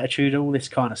League attitude, all this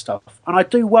kind of stuff. And I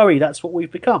do worry that's what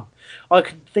we've become. I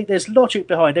can think there's logic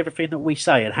behind everything that we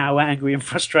say and how angry and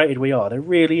frustrated we are. There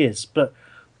really is. But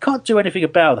we can't do anything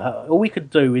about that. All we can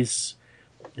do is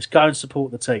go and support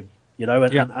the team,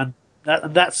 and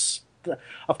that's,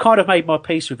 I've kind of made my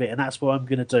peace with it, and that's what I'm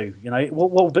going to do. What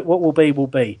will be will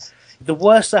be. If the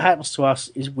worst that happens to us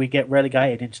is we get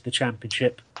relegated into the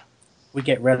Championship,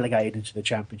 It'll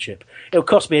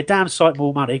cost me a damn sight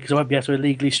more money because I won't be able to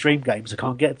illegally stream games I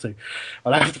can't get to.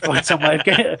 I'll have to find some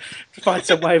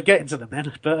way of getting to them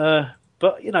then.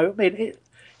 But in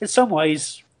some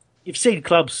ways, you've seen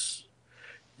clubs.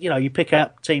 You pick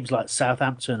out teams like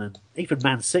Southampton and even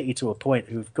Man City to a point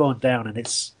who have gone down, and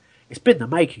it's been the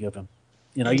making of them.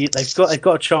 They've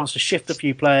got a chance to shift a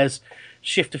few players,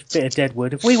 shift a bit of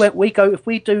deadwood. If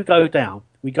we do go down,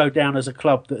 we go down as a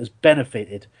club that has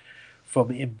benefited from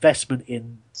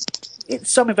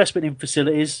some investment in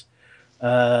facilities,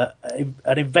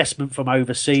 an investment from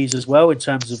overseas as well in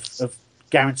terms of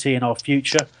guaranteeing our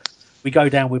future. We go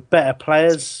down with better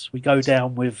players. We go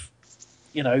down with,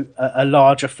 a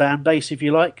larger fan base, if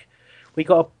you like. We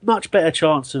got a much better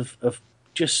chance of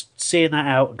just seeing that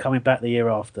out and coming back the year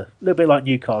after. A little bit like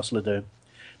Newcastle are doing.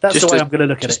 That's the way I'm going to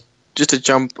look at it. Just to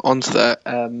jump onto that,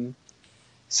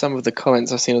 some of the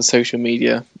comments I've seen on social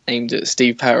media aimed at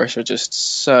Steve Parish are just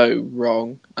so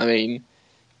wrong. I mean,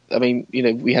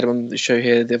 we had him on the show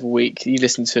here the other week. You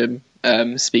listened to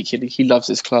him speak. He loves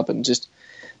his club, and just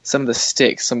some of the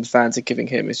sticks some fans are giving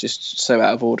him is just so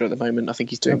out of order at the moment. I think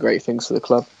he's doing great things for the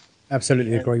club.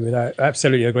 Absolutely agree with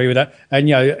that. And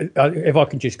if I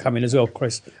can just come in as well,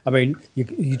 Chris. I mean,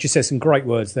 you just said some great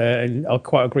words there, and I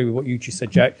quite agree with what you just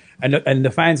said, Jack. And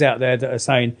the fans out there that are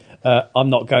saying, "I'm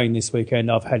not going this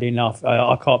weekend. I've had enough.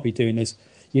 I can't be doing this."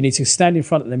 You need to stand in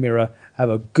front of the mirror, have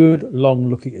a good long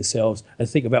look at yourselves, and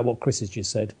think about what Chris has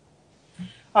just said.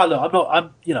 Oh look,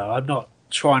 I'm not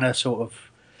trying to sort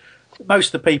of.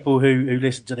 Most of the people who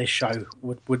listen to this show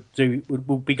would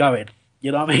be going.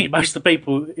 You know what I mean? Most of the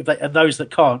people, and those that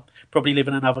can't, probably live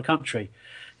in another country.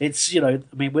 It's,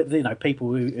 people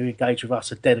who engage with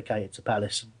us are dedicated to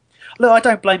Palace. Look, I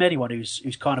don't blame anyone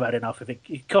who's kind of had enough. If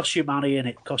it costs you money and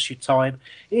it costs you time,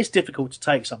 it is difficult to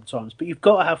take sometimes. But you've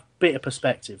got to have a bit of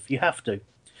perspective. You have to.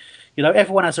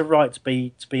 Everyone has a right to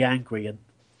be angry.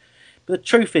 But the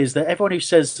truth is that everyone who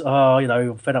says,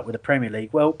 I'm fed up with the Premier League.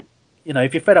 Well,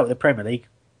 if you're fed up with the Premier League,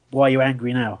 why are you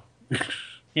angry now?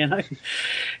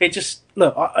 It just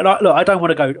I don't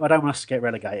want to go. I don't want us to get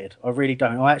relegated. I really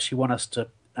don't. I actually want us to.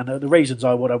 And the reasons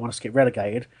I want us to get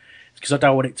relegated is because I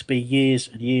don't want it to be years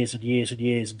and years and years and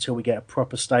years until we get a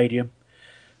proper stadium.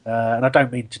 And I don't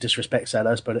mean to disrespect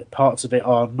Selhurst, but parts of it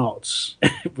are not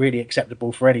really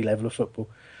acceptable for any level of football.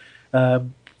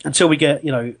 Until we get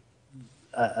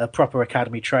a proper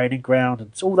academy training ground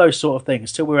and all those sort of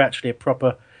things. Till we're actually a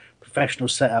proper professional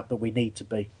setup that we need to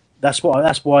be. That's why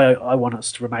I want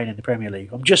us to remain in the Premier League.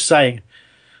 I'm just saying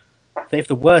that if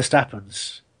the worst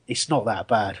happens, it's not that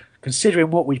bad.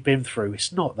 Considering what we've been through,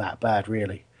 it's not that bad,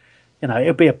 really.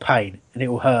 It'll be a pain and it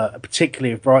will hurt,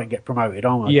 particularly if Brighton get promoed.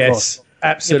 Oh my God! Yes,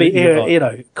 absolutely.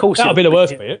 Of course, that'll be the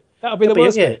worst bit. That'll be the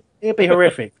worst bit. It'll be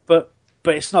horrific, but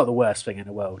it's not the worst thing in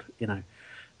the world,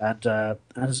 And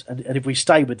if we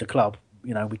stay with the club,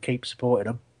 we keep supporting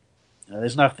them.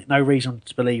 There's no reason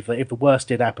to believe that if the worst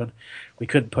did happen, we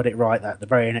couldn't put it right that the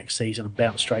very next season and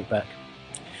bounce straight back.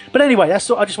 But anyway, I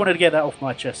just wanted to get that off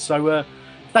my chest. So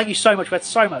thank you so much. We had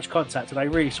so much contact today.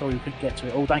 Really sorry we couldn't get to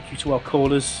it all. Thank you to our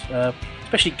callers,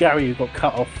 especially Gary, who got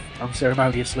cut off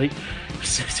unceremoniously. It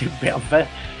seemed a bit unfair.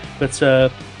 But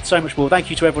so much more. Thank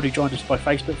you to everyone who joined us by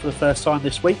Facebook for the first time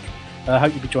this week. I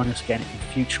hope you'll be joining us again in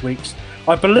future weeks.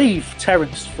 I believe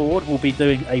Terence Ford will be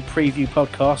doing a preview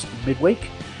podcast in midweek.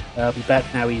 I'll be back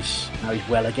now he's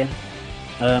well again.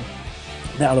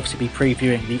 That'll obviously be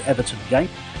previewing the Everton game.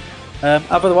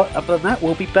 Other than that,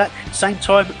 we'll be back same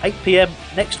time, 8 PM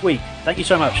next week. Thank you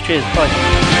so much. Cheers. Bye.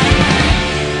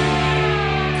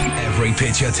 Every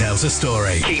picture tells a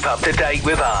story. Keep up to date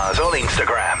with ours on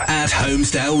Instagram at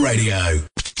Homesdale Radio.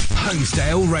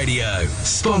 Homesdale Radio,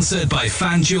 sponsored by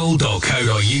FanDuel.co.uk.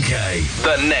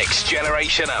 The next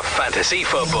generation of fantasy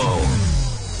football.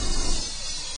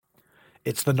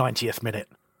 It's the 90th minute.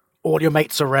 All your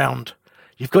mates around.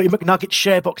 You've got your McNugget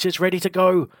share boxes ready to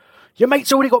go. Your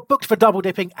mate's already got booked for double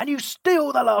dipping, and you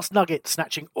steal the last nugget,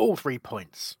 snatching all 3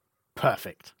 points.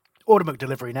 Perfect. Order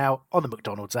McDelivery now on the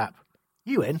McDonald's app.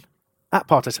 You in? At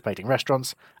participating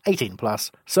restaurants, 18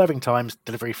 plus, serving times,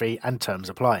 delivery fee, and terms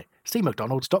apply. See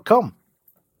mcdonalds.com.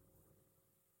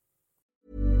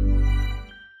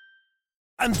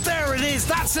 And there it is,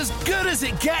 that's as good as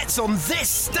it gets on this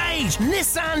stage.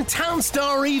 Nissan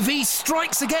Townstar EV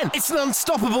strikes again. It's an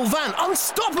unstoppable van,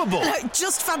 unstoppable.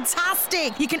 Just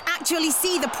fantastic. You can actually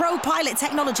see the ProPilot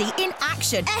technology in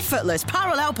action. Effortless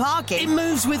parallel parking. It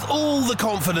moves with all the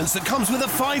confidence that comes with a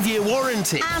 5-year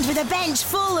warranty. And with a bench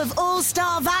full of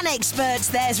all-star van experts,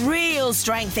 there's real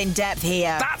strength in depth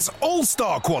here. That's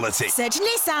all-star quality. Search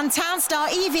Nissan Townstar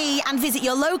EV and visit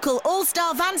your local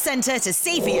all-star van centre to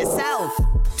see for yourself.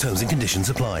 Terms and conditions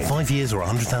apply. 5 years or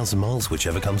 100,000 miles,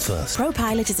 whichever comes first.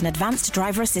 ProPilot is an advanced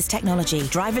driver assist technology.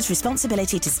 Driver's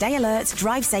responsibility to stay alert,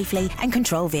 drive safely, and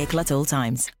control vehicle at all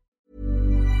times.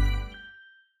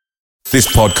 This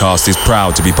podcast is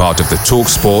proud to be part of the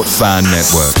TalkSport Fan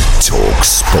Network.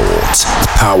 TalkSport.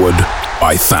 Powered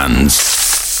by fans.